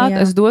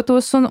gribētu, es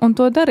dotos un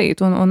to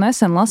darītu. Un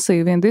nesen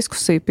lasīju vienu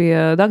diskusiju pie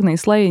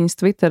Dagnijas Lejiņas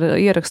Twitter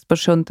ierakstu par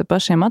šo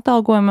pašiem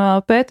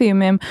atalgojuma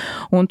pētījumiem,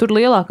 un tur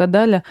lielākā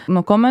daļa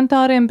no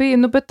komentāriem bija,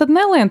 bet tad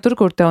nelien tur,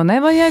 kur tev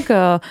nevajag,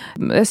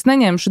 es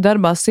neņemšu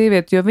darbā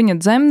sievieti, jo viņa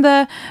dzemdē,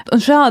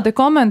 un šādi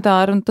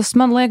komentāri, un tas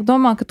man liek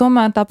domāt, ka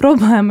tomēr tā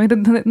problēma ir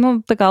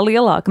tā kā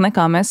lielāka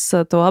nekā mēs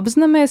to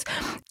apzināmies.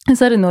 Es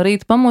arī no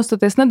rīta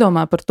pamostoties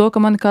nedomāju par to, ka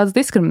mani kāds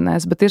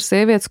diskriminēs, bet ir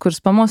sievietes, kuras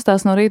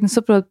pamostās no rīta un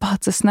saprot,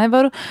 pats es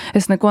nevaru,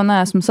 es neko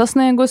neesmu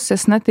sasniegusi,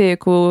 es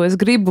netieku, es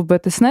gribu,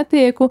 bet es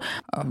netieku.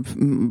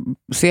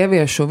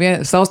 Sieviešu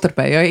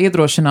savstarpējo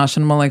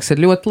iedrošināšana, man liekas,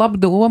 ir ļoti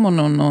laba doma,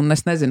 un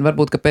es nezinu,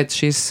 varbūt, ka pēc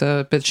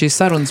šīs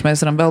sarunas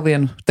mēs varam vēl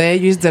vienu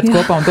tēju izdzert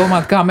kopā un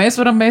domāt, kā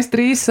mēs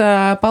trīs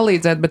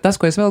palīdzēt, bet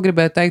tas, ko es vēl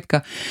gribēju teikt,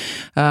 ka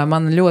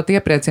man ļoti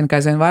iepriecina, ka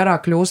aizvien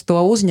vairāk kļūst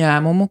to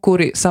uzņēmumu,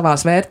 kuri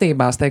savās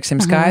vērtībās, teiksim,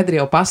 skaidri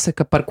jau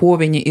pasaka, par ko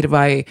viņi ir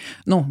vai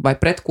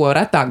pret ko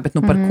retāk, bet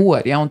par ko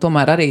ir, un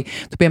tomēr arī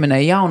tu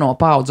pieminēji jauno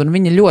paudzi, un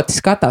viņi ļoti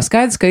skatās.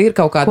 Skaidrs, ka ir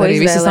kaut kāda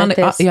arī visas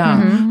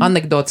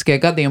anekdotiskie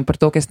gadījumi par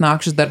to, ka es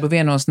nākšu uz darba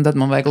vienos, un tad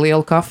man vajag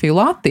lielu kafiju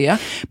lati,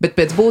 bet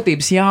pēc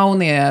būtības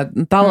jaunie,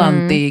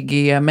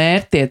 talantīgie,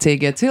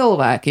 mērķtiecīgie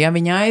cilvēki,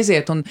 viņi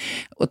aiziet, un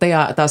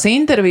tās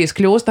intervijas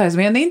kļūst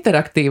aizvien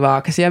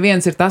interaktīvākas,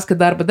 viens ir tas, ka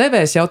darba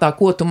devējs jautā,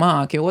 ko tu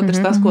māki,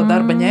 otrs tas, ko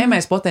darba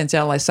ņēmējs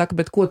potenciālais saka,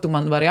 bet ko tu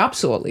man vari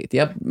apsolīt,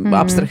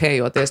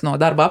 abstrahējoties no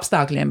darba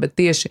apstākļiem, bet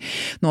tieši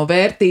no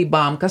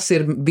vērtībām, kas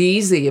ir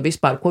vīzija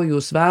vispār, ko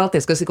jūs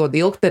vēlaties, kas ir kaut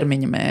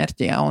ilgtermiņa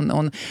mērķi,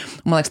 un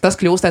man liekas, tas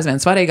kļūst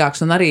aizvien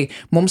svarīgāks, un arī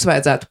mums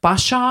vajadzētu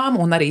pašām,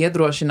 un arī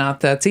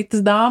iedrošināt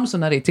citas dāmas,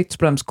 un arī citus,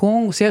 protams,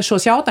 kungus,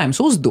 šos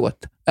jautājumus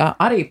uzdot.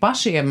 Arī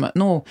pašiem,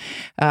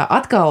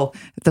 atkal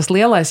tas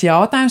lielais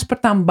jautājums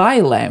par tām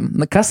bailēm.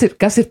 Kas ir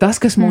tas,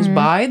 kas mūs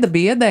baida,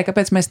 biedē,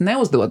 kāpēc mēs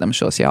neuzdodam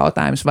šos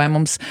jautājumus, vai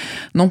mums,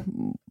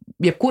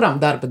 jebkuram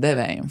darba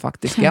devējam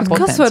faktiski,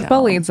 potenciāli. Kas var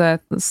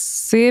palīdzēt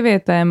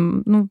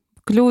sievietēm,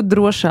 kļūt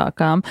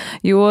drošākām,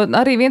 jo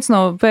arī viens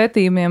no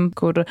pētījumiem,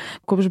 kur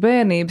kopš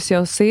bērnības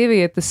jau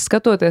sievietes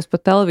skatoties pa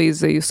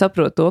televīziju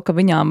saprot to, ka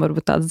viņām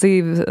varbūt tāds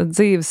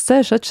dzīves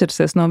ceļš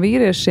atšķirsies no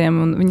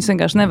vīriešiem, un viņas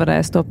vienkārši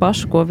nevarēs to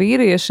pašu, ko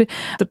vīrieši,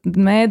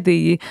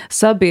 mēdīji,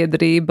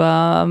 sabiedrība,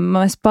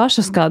 mēs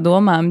pašas kā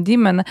domājam,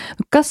 ģimene,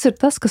 kas ir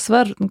tas,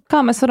 kā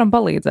mēs varam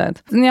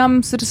palīdzēt? Jā,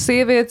 mums ir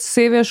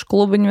sieviešu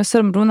klubiņi, mēs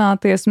varam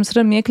runāties, mēs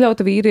varam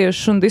iekļaut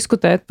vīriešus un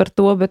diskutēt par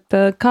to, bet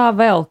kā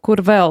vēl, kur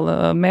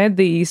vēl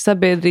mēdīji,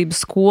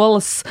 sabiedrības,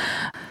 skolas.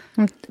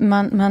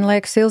 Man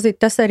liekas, Ilzīt,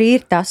 tas arī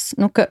ir tas,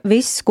 ka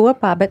viss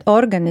kopā, bet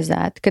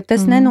organizēti, ka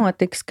tas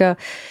nenotiks, ka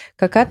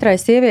katrai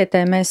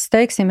sievietei mēs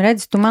teiksim,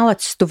 redzi, tu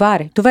malacis, tu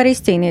vari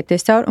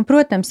izcīnīties cauri, un,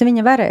 protams,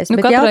 viņa varēs,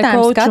 bet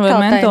jautājums, ka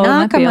atkal tai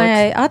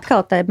nākamajai,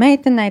 atkal tai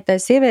meitenei, tai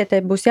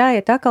sievietei būs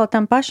jāiet atkal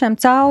tam pašam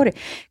cauri,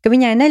 ka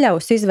viņai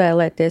neļaus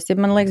izvēlēties, ja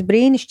man liekas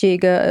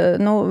brīnišķīga,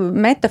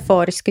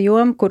 metaforiska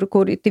joma,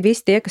 kur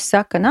visi tie, kas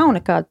saka, nav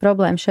nekāda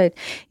problēma šeit,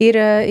 ir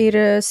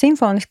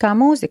simfoniskā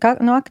mūzika,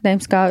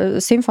 akadēmiskā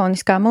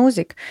simfoniskā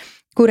mūzika,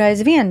 kur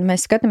aizvien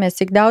mēs skatāmies,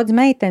 cik daudz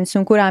meitenes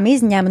un kurām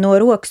izņem no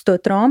rokas to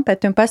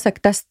trompeti un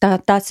pasaka,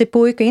 tāds ir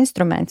puika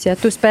instruments, ja,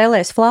 tu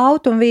spēlēs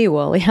flautu un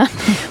violi, ja,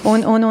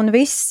 un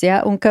viss,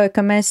 ja, un ka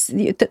mēs,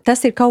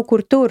 tas ir kaut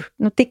kur tur,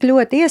 tik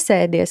ļoti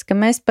iesēdies, ka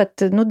mēs pat,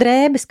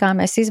 drēbes, kā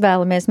mēs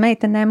izvēlamies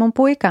meitenēm un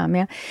puikām,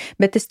 ja,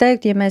 bet es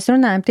teiktu, ja mēs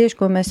runājam tieši,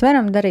 ko mēs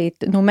varam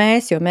darīt, jo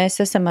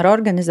mēs esam ar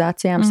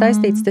organizācijām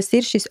saistīts, tas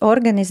ir šis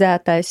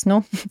organizētais,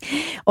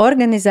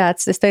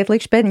 organizēts, es teiktu,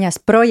 likšu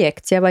pēdiņās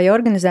projekts, ja, vai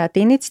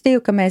organizēta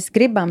iniciatīva, ka mēs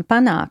gribam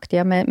panākt,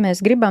 ja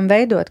mēs gribam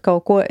veidot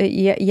kaut ko,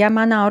 ja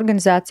manā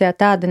organizācijā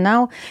tāda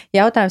nav,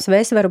 jautājums, vai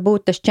es varu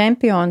būt tas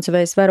čempions,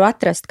 vai es varu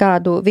atrast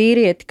kādu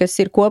vīrieti, kas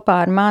ir kopā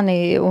ar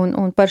mani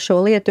un par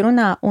šo lietu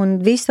runā, un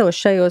visos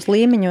šajos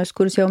līmeņos,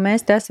 kurus jau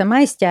mēs te esam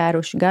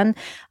aizķēruši, gan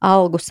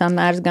algu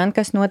samērs, gan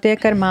kas notiek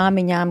ar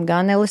māmiņām,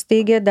 gan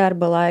elastīgie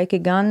darba laiki,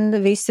 gan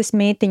visas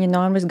mītiņa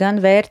normas, gan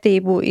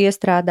vērtību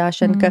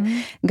iestrādāšana,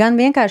 gan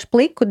vienkārši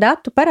pliku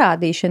datu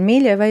parādīšana.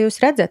 Mīļie, vai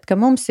jūs redzat, ka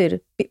mums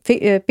ir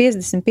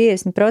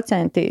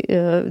 50%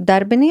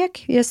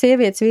 darbinieki, ja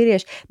sievietes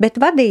vīrieši,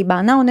 bet vadībā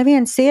nav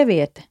neviena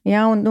sieviete,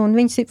 ja, un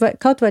viņas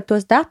kaut vai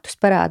tos datus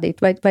parādīt,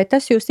 vai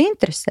tas jūs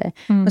interesē.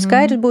 Un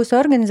skaidrs būs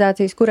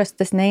organizācijas, kuras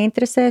tas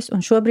neinteresēs,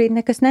 un šobrīd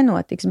nekas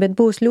nenotiks, bet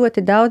būs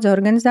ļoti daudz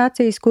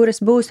organizācijas, kuras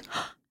būs,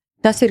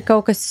 tas ir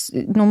kaut kas,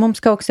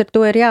 mums kaut kas ar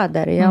to ir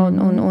jādara, ja,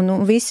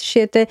 un visi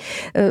šie te,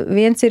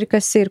 viens ir,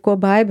 kas ir, ko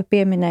Baiba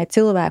pieminēja,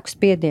 cilvēku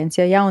spiediens,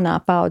 ja, jaunā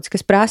paudze,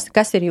 kas prasa,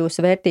 kas ir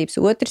jūsu vērtības,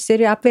 otrs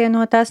ir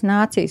apvienotās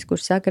nācijas, kur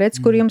saka, redz,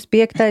 kur jums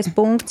 5.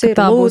 punkts ir,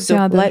 lūdzu,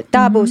 lai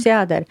tā būs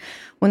jādara.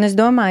 Un es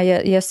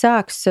domāju, ja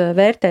sāks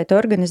vērtēt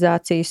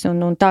organizācijas,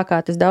 un tā kā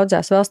tas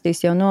daudzās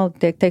valstīs jau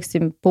notiek,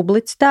 teiksim,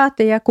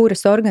 publicitāte, ja,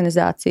 kuras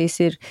organizācijas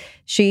ir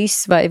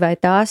šīs vai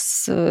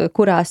tās,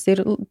 kurās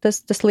ir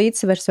tas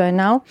līdzsvars vai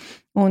nav,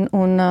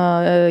 un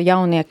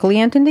jaunie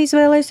klienti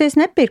izvēlēsies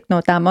nepirkt no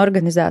tām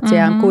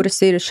organizācijām, kuras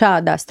ir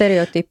šādā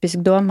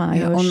stereotipiski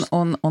domājošas.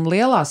 Un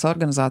lielās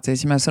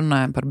organizācijas, ja mēs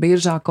runājam par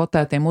biržā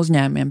kotētiem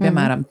uzņēmumiem,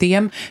 piemēram,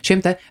 šiem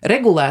te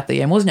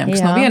regulētajiem uzņēmumiem,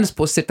 kas no vienas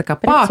puses ir tā kā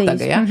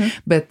pātaga, ja,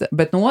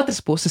 bet no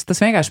otras puses tas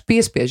vienkārši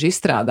piespiež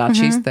izstrādāt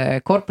šīs te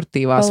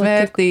korporatīvās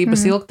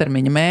vērtības,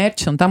 ilgtermiņa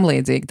mērķus un tam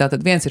līdzīgi.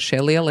 Tātad viens ir šie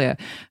lielie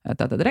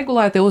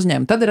regulētie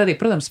uzņēmumi, tad ir arī,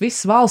 protams,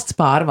 viss valsts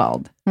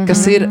pārvalde,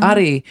 kas ir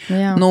arī,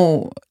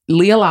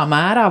 lielā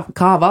mērā,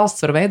 kā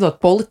valsts var veidot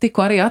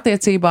politiku arī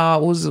attiecībā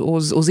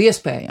uz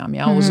iespējām,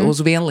 ja,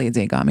 uz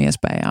vienlīdzīgām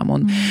iespējām.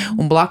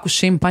 Un blakus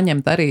šim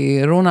paņemt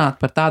arī runāt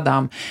par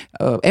tādām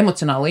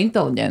emocionālu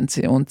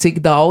inteliģenci un cik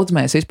daudz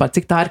mēs vispār,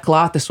 cik tā ir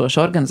klātesoša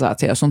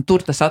organizācijās, un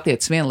tur tas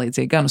attiecas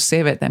vienlīdzīgi gan uz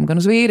sievietēm, gan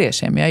uz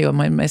vīriešiem, ja, jo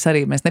mēs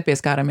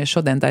nepieskāramies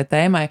šodien tai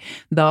tēmai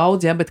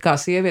daudz, ja, bet kā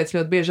sievietes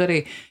ļoti bieži arī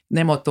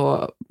ņemot to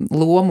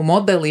lomu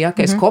modeli, ja, ka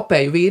es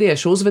kopēju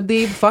vīriešu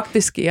uzvedību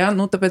faktiski, ja,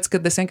 tāpēc,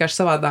 ka es vienkārši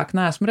savādāk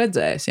neesmu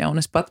redzējis, ja, un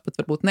es pat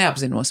varbūt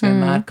neapzinos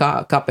vienmēr,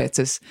 kāpēc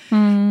es,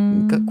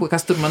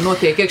 kas tur man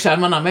notiek iekšā ar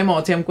manām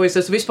emocijām, ko es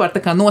esmu vispār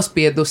tā kā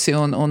nospiedusi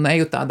un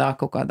eju tādā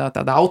kaut kādā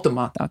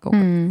automātā kaut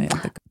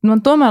kā. Man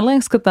tomēr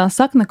liekas, ka tā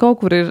sakne kaut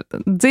kur ir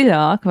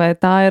dziļāk, vai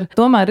tā ir,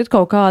 tomēr ir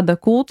kaut kāda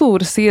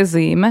kultūras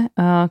iezīme,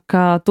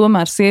 ka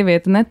tomēr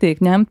sieviete netiek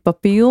ņemta pa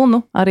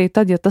pilnu, arī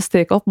tad, ja tas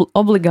tiek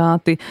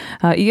obligāti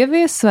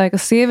ievies, vai ka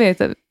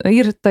sieviete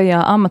ir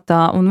tajā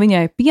amatā un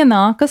viņai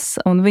pienākas,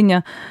 un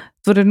viņa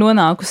tur ir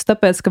nonākusi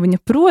tāpēc, ka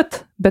viņa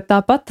prot, bet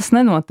tāpat tas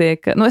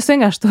nenotiek. Es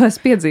vienkārši to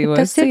esmu piedzīvojis.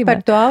 Tas ir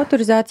par to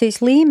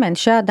autorizācijas līmeni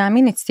šādām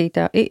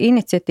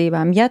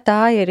iniciatīvām. Ja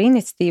tā ir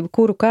iniciatīva,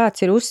 kuru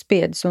kāds ir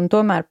uzspiedis, un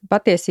tomēr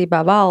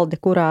patiesībā valde,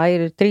 kurā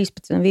ir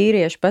 13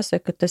 vīrieši,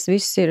 pasaka, ka tas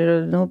viss ir,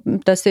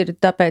 tas ir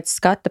tāpēc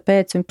skata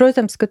pēc, un,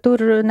 protams, ka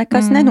tur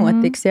nekas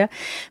nenotiks, ja.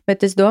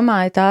 Bet es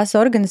domāju, tās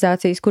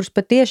organizācijas, kuras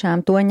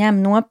patiešām to ņem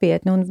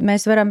nopietni, un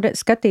mēs varam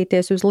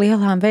skatīties uz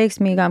lielām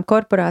veiksmīgām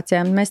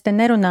korporācijām, mēs te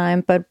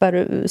nerunājam par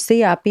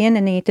sijā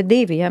pienenīta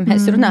 2, ja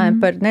mēs runājam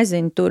par,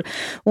 nezinu, tur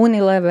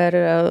Unilever,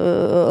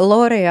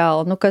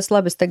 L'Oreal, kas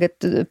labi, es tagad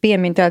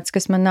pieminu tāds,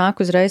 kas man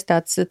nāk uzreiz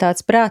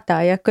tāds prātā,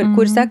 ja,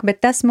 kur saka,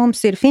 bet tas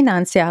mums ir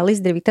finansiāli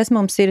izdevīgi,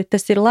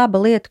 tas ir laba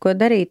lieta, ko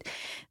darīt,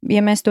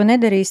 ja mēs to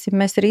nedarīsim,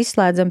 mēs arī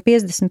izslēdzam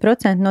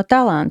 50% no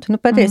talantu. Nu,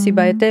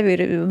 patiesībā, ja tev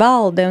ir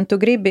valde un tu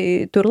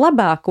gribi tur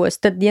labākos,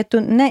 tad, ja tu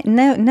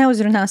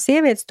neuzrunā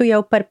sievietes, tu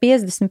jau par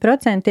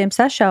 50%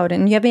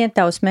 sašaurini. Ja vien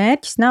tavs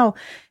mērķis nav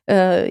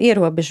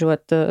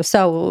ierobežot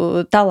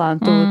savu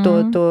talantu,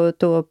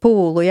 to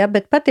pūlu, ja,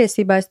 bet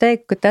patiesībā es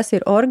teiktu, ka tas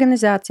ir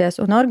organizācijās,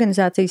 un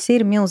organizācijas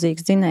ir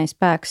milzīgs dzinējs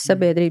spēks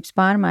sabiedrības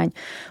pārmaiņu.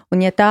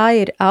 Un ja tā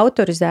ir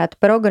autorizēta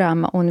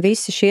programma un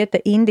visi šie te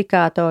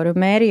indikātori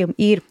un mērījumi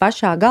ir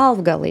pašā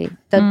galvgalī,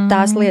 tad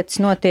tās lietas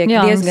notiek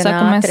diezgan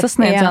ātri. Mēs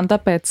sasniedzām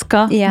tāpēc,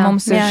 ka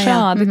mums ir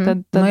šādi.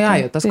 Tad,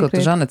 jo tas, ko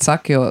tu, Žanet,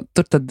 saki, jo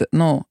tur tad,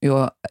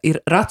 jo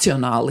ir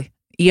racionāli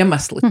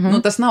iemesli.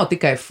 Tas nav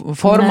tikai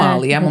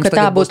formāli, ja mums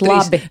tagad būs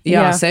 3,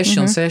 6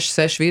 un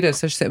 6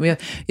 vīrieši,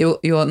 6,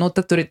 jo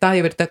tad tur tā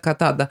jau ir tā kā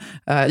tāda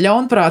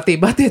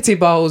ļaunprātība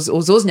attiecībā uz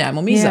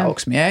uzņēmumu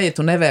izaugsmi, ja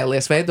tu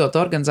nevēlies veidot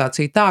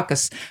organizāciju tā,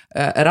 kas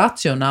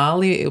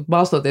racionāli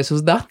balstoties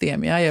uz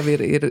datiem, ja, jau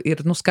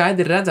ir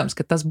skaidri redzams,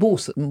 ka tas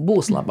būs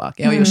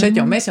labāk, ja, jo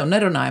šeit jau mēs jau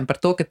nerunājam par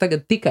to, ka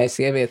tagad tikai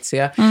sievietes,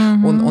 ja,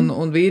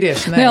 un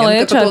vīrieši ne. Jā, lai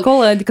iečādi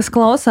kolēģi, kas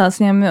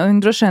klausās, viņiem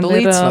droši vien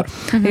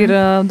ir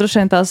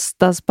droši vien tās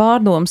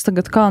pārdomas,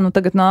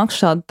 tagad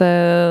nāks šādi te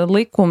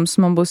likums,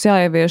 man būs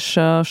jāievieš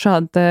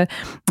šādi te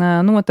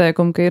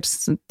noteikumi, ka ir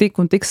tik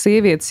un tik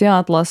sievietes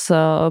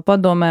jāatlasa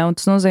padomē, un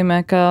tas nozīmē,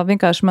 ka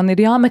vienkārši man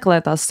ir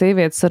jāmeklē tās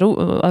sievietes ar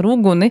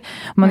uguni,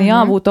 man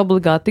jābūt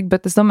obligāti tik,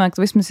 bet es domāju,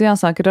 ka vismaz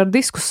jāsāk ir ar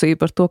diskusiju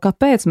par to,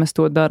 kāpēc mēs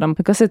to daram,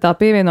 kas ir tā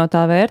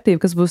pievienotā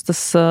vērtība, kas būs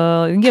tas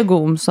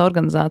ieguvums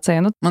organizācijai.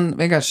 Man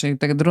vienkārši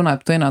tagad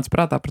runājot, tu ienāc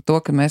prātā par to,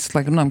 ka mēs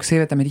runājam, ka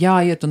sievietēm ir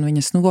jāiet un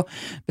viņas,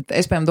 bet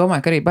es, piemēram,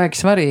 domāju, ka arī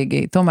baigi svarīgi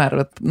tomēr,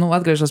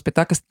 atgriežos pie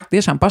tā, kas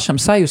tiešām pašam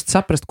sajust,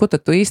 saprast, ko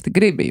tad tu īsti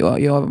gribi,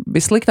 jo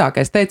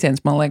vissliktākais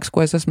teiciens, man liekas,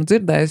 ko es esmu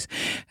dzirdējis,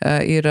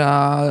 ir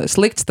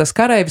slikts tas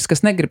kareivis,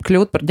 kas negrib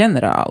kļūt par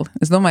ģenerāli.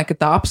 Es domāju, ka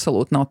tā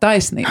absolūti nav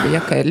taisnība,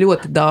 ja, ka ir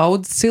ļoti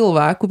daudz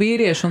cilvēku,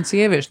 vīriešu un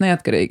sieviešu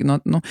neatkarīgi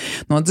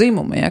no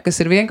dzimuma, ja, kas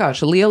ir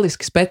vienkārši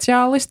lieliski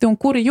speciālisti un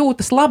kuri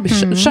jūtas labi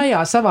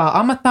šajā savā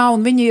amatā,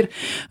 un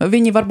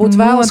viņi varbūt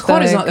vēlas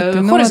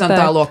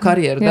horizontālo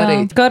karjeru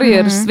darīt.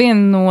 Karjeras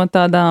viena no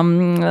tādām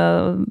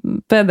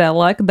pēdējā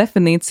laika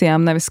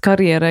definīcijām, nevis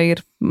karjera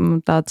ir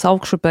tāds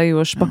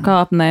augšupējošs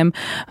pakāpnēm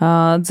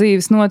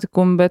dzīves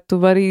notikumi, bet tu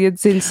vari iet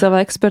dziļi savā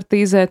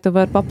ekspertīzē, tu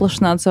vari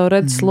paplašināt savu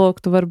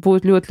redzesloku, tu vari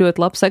būt ļoti,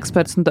 ļoti labs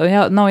eksperts, un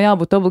nav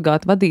jābūt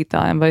obligāti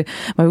vadītājiem vai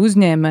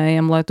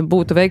uzņēmējiem, lai tu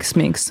būtu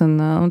veiksmīgs.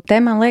 Un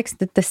te, man liekas,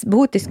 tas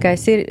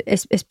būtiskais ir,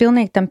 es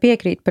pilnīgi tam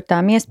piekrītu par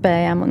tām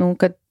iespējām, un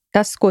ka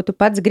tas, ko tu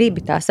pats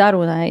gribi, tā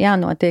sarunā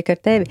jānotiek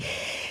ar tevi.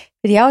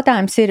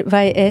 Jautājums ir,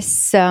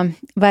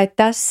 vai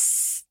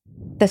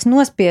tas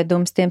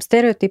nospiedums tiem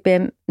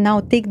stereotipiem nav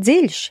tik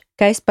dziļš,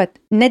 ka es pat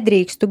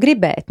nedrīkstu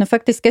gribēt.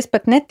 Faktiski es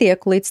pat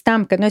netieku līdz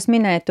tam, kad es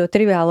minēju to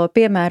triviālo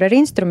piemēru ar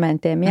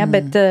instrumentiem, ja,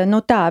 bet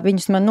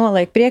viņus man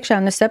noliek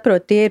priekšā, un es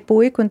saprotu, tie ir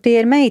puika un tie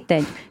ir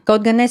meiteņi.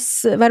 Kaut gan es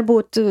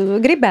varbūt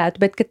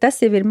gribētu, bet ka tas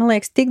jau ir, man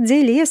liekas, tik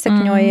dziļi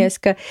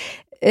iesakņojies, ka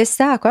es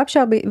sāku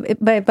apšaubīt,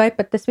 vai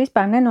pat tas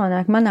vispār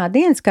nenonāk manā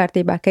dienas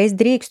kārtībā, ka es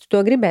drīkstu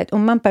to gribēt,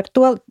 un man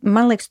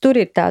liekas,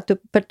 tur ir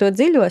par to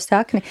dziļo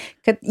sakni,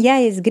 ka, ja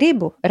es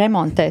gribu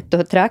remontēt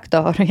to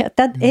traktoru, ja,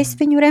 tad es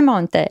viņu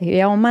remontēju,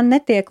 ja, un man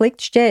netiek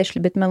likt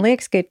šķēršļi, bet man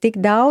liekas, ka ir tik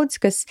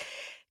daudz, kas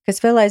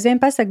vēl aizvien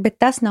pasaka, bet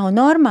tas nav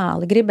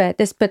normāli gribēt.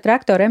 Es par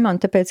traktoru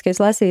remontu, tāpēc, ka es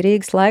lasīju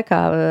Rīgas laikā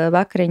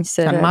vakariņas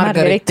ar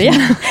Margaritu. Ja.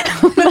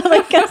 Man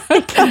liekas,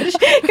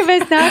 ka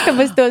mēs nākam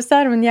uz to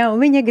sarunu, ja,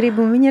 un viņa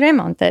grib, un viņa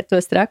remontē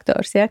tos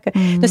traktors. Ja, ka,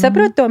 tu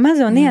saproti to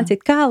mazo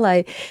niansīt, kā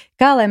lai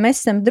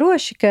mēs esam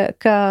droši,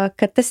 ka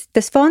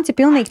tas fonds ir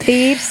pilnīgi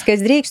tīrs, ka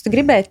es drīkstu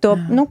gribēt to,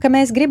 ka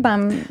mēs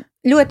gribam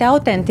ļoti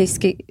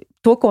autentiski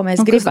to, ko mēs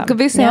gribam. Ka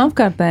visiem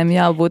apkārtējiem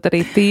jābūt arī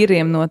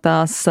tīriem no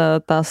tās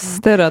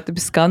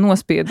stereotipiskā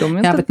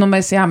nospieduma. Jā, bet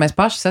mēs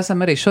paši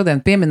esam arī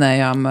šodien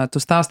pieminējām, tu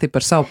stāstīji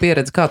par savu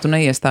pieredzi, kā tu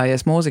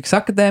neiestājies mūzikas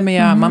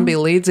akadēmijā. Man bija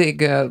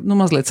līdzīga,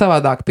 mazliet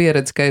savādāka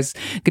pieredze, ka es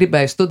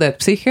gribēju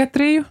studēt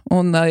psihiatriju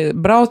un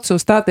braucu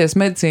stāties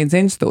medicīnas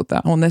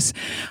institūtā. Un es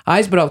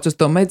aizbraucu uz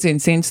to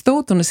medicīnas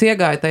institūtu un es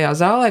iegāju tajā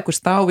zālē, kur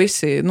stāv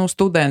visi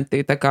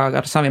studenti tā kā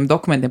ar saviem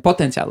dokumentiem,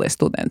 potenciālie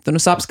studenti.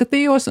 Un es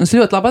apskatījos, un es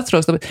ļoti labi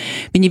atceros,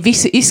 viņi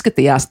visi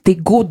izskatījās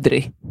tik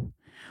gudri.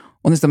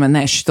 Un es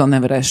domāju, šito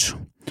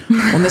nevarēšu.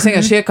 Un es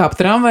vienkārši iekāpu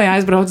tramvajā,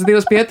 aizbraucu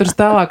 2 pieturus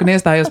tālāk un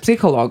iestājos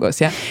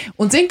psihologos. Ja?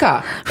 Un zin kā,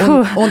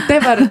 un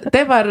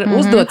te var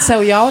uzdot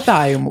sev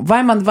jautājumu, vai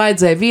man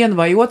vajadzēja vienu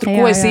vai otru,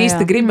 ko es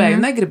īsti gribēju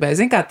un negribēju.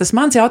 Zin kā, tas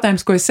mans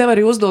jautājums, ko es sev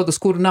arī uzdodu, uz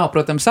kuru nav,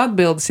 protams,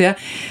 atbildes, ja?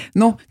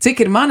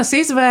 Cik ir manas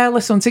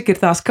izvēles un cik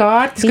ir tās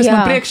kārtas, kas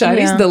man priekšā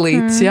ir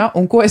izdalītas, ja?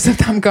 Un ko es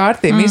ar tām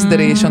kārtīm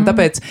izdarīšu. Un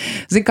tāpēc,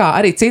 zin kā,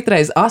 arī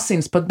citreiz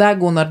asins pa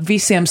degunu ar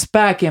visiem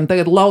spēkiem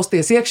tagad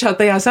lausties iekšā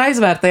tajās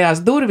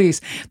aizvērtajās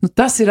durvīs.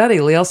 Tas ir arī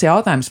liels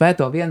jautājums, vai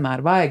to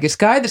vienmēr vajag. Ir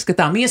skaidrs, ka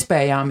tām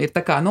iespējām ir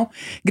tā kā,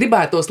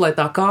 gribētos, lai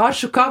tā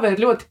kāršu kava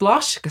ir ļoti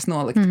plaša, kas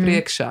nolikt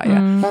priekšā. Ja.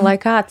 Un lai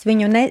kāds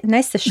viņu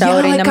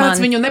nesašaurina. Jā, lai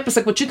kāds viņu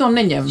nepasaka, šito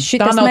neņem.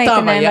 Šitas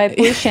meitenēm vai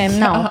puišiem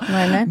nav,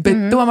 vai ne?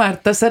 Bet tomēr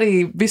tas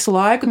arī visu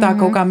laiku tā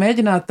kaut kā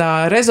mēģināt tā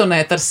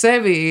rezonēt ar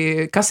sevi,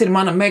 kas ir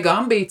mana mega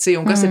ambīcija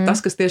un kas ir tas,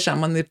 kas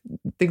tiešām man ir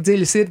tik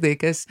dziļi sirdī,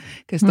 ka es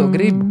to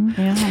gribu.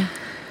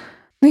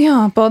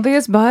 Jā,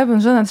 paldies, Baiba un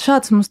Žaneta.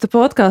 Šāds mums te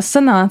podkāsts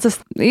sanāca.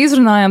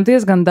 Izrunājām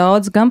diezgan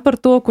daudz gan par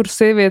to, kur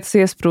sievietes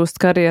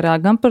iesprūst karjerā,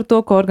 gan par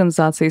to, ko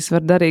organizācijas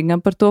var darīt, gan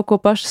par to, ko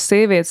pašas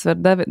sievietes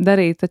var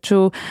darīt.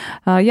 Taču,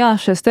 jā,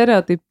 šie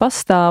stereotipi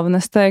pastāv un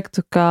es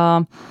teiktu, ka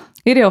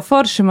ir jau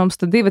forši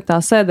mums te divatā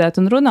sēdēt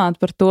un runāt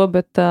par to,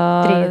 bet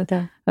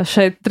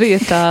šeit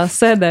trietā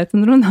sēdēt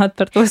un runāt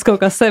par to, es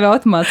kaut kā sevi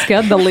automātiski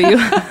atdalīju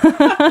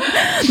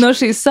no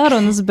šīs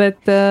sarunas,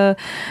 bet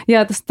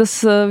jā, tas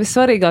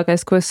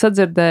vissvarīgākais, ko es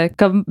sadzirdēju,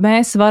 ka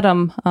mēs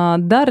varam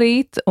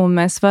darīt, un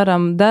mēs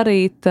varam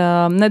darīt,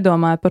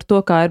 nedomāju par to,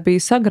 kā ir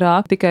bijis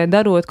agrāk, tikai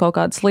darot kaut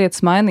kādas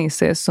lietas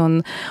mainīsies,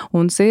 un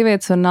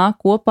sievietes var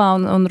nākt kopā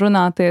un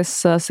runāties,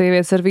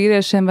 sievietes ar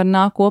vīriešiem var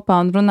nākt kopā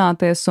un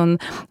runāties,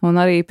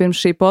 un arī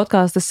pirms šī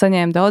podkāsta es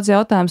saņēmu daudz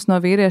jautājumus no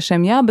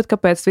vīriešiem, jā, bet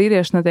kāpēc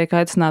vīrieši netiek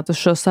aicināti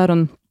uz šo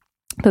sarunu?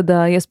 Tad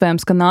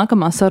iespējams, ka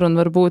nākamā saruna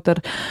var būt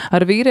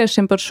ar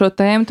vīriešiem par šo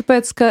tēmu,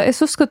 tāpēc, ka es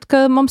uzskatu,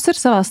 ka mums ir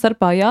savā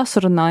starpā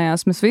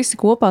jāsarunājās, mēs visi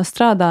kopā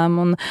strādājam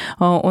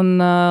un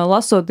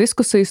lasot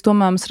diskusijas,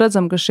 tomēr mēs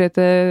redzam, ka šie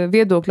te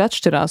viedokļi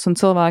atšķirās un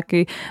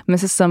cilvēki,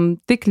 mēs esam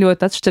tik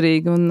ļoti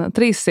atšķirīgi un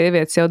 3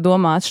 sievietes jau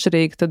domā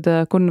atšķirīgi, tad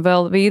kur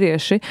vēl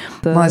vīrieši.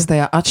 Man liekas,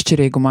 tajā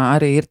atšķirīgumā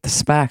arī ir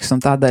tas spēks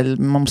un tādēļ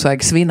mums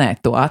vajag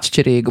svinēt to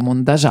atšķirīgumu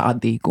un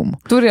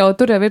dažādīgumu. Tur jau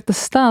ir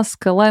tas stāsts,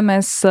 ka lai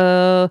mēs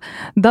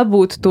dabūtu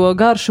to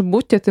garšu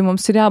buķeti,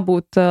 mums ir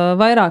jābūt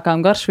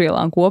vairākām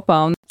garšvielām kopā.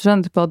 Un,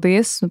 Žaneta,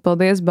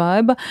 paldies,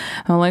 Baiba.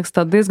 Man liekas,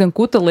 tā diezgan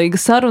kutelīga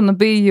saruna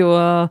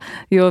bija,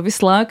 jo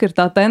visu laiku ir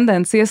tā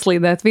tendence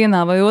ieslīdēt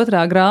vienā vai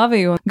otrā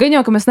grāvī. Un gan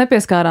jau, ka mēs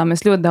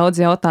nepieskārāmies ļoti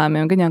daudz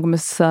jautājumiem, gan jau, ka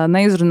mēs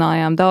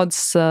neizrunājām daudz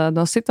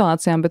no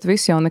situācijām, bet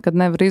visu jau nekad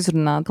nevar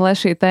izrunāt. Lai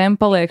šī tēma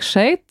paliek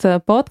šeit,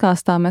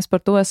 podkāstā, mēs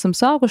par to esam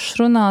sākuši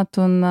runāt,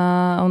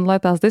 un lai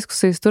tās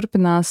diskusijas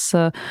turpinās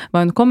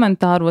vai nu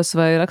komentāros,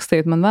 vai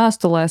rakstiet man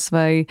vēstulēs,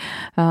 vai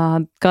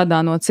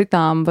kādā no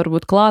citām,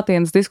 varbūt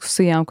klātienes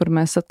diskusijām, kur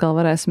mēs atkal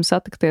varēsim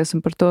satikties un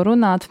par to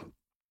runāt.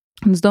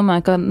 Un es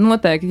domāju, ka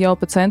noteikti jau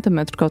pa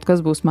centimetru kaut kas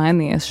būs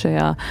mainījies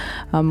šajā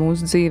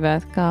mūsu dzīvē.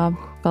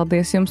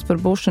 Paldies jums par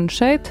būšanu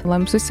šeit,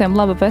 lai mums visiem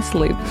laba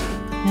veselība.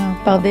 Jā,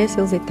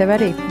 paldies, Ilzīt, tev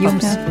arī.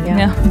 Jums.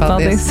 Jā,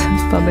 paldies.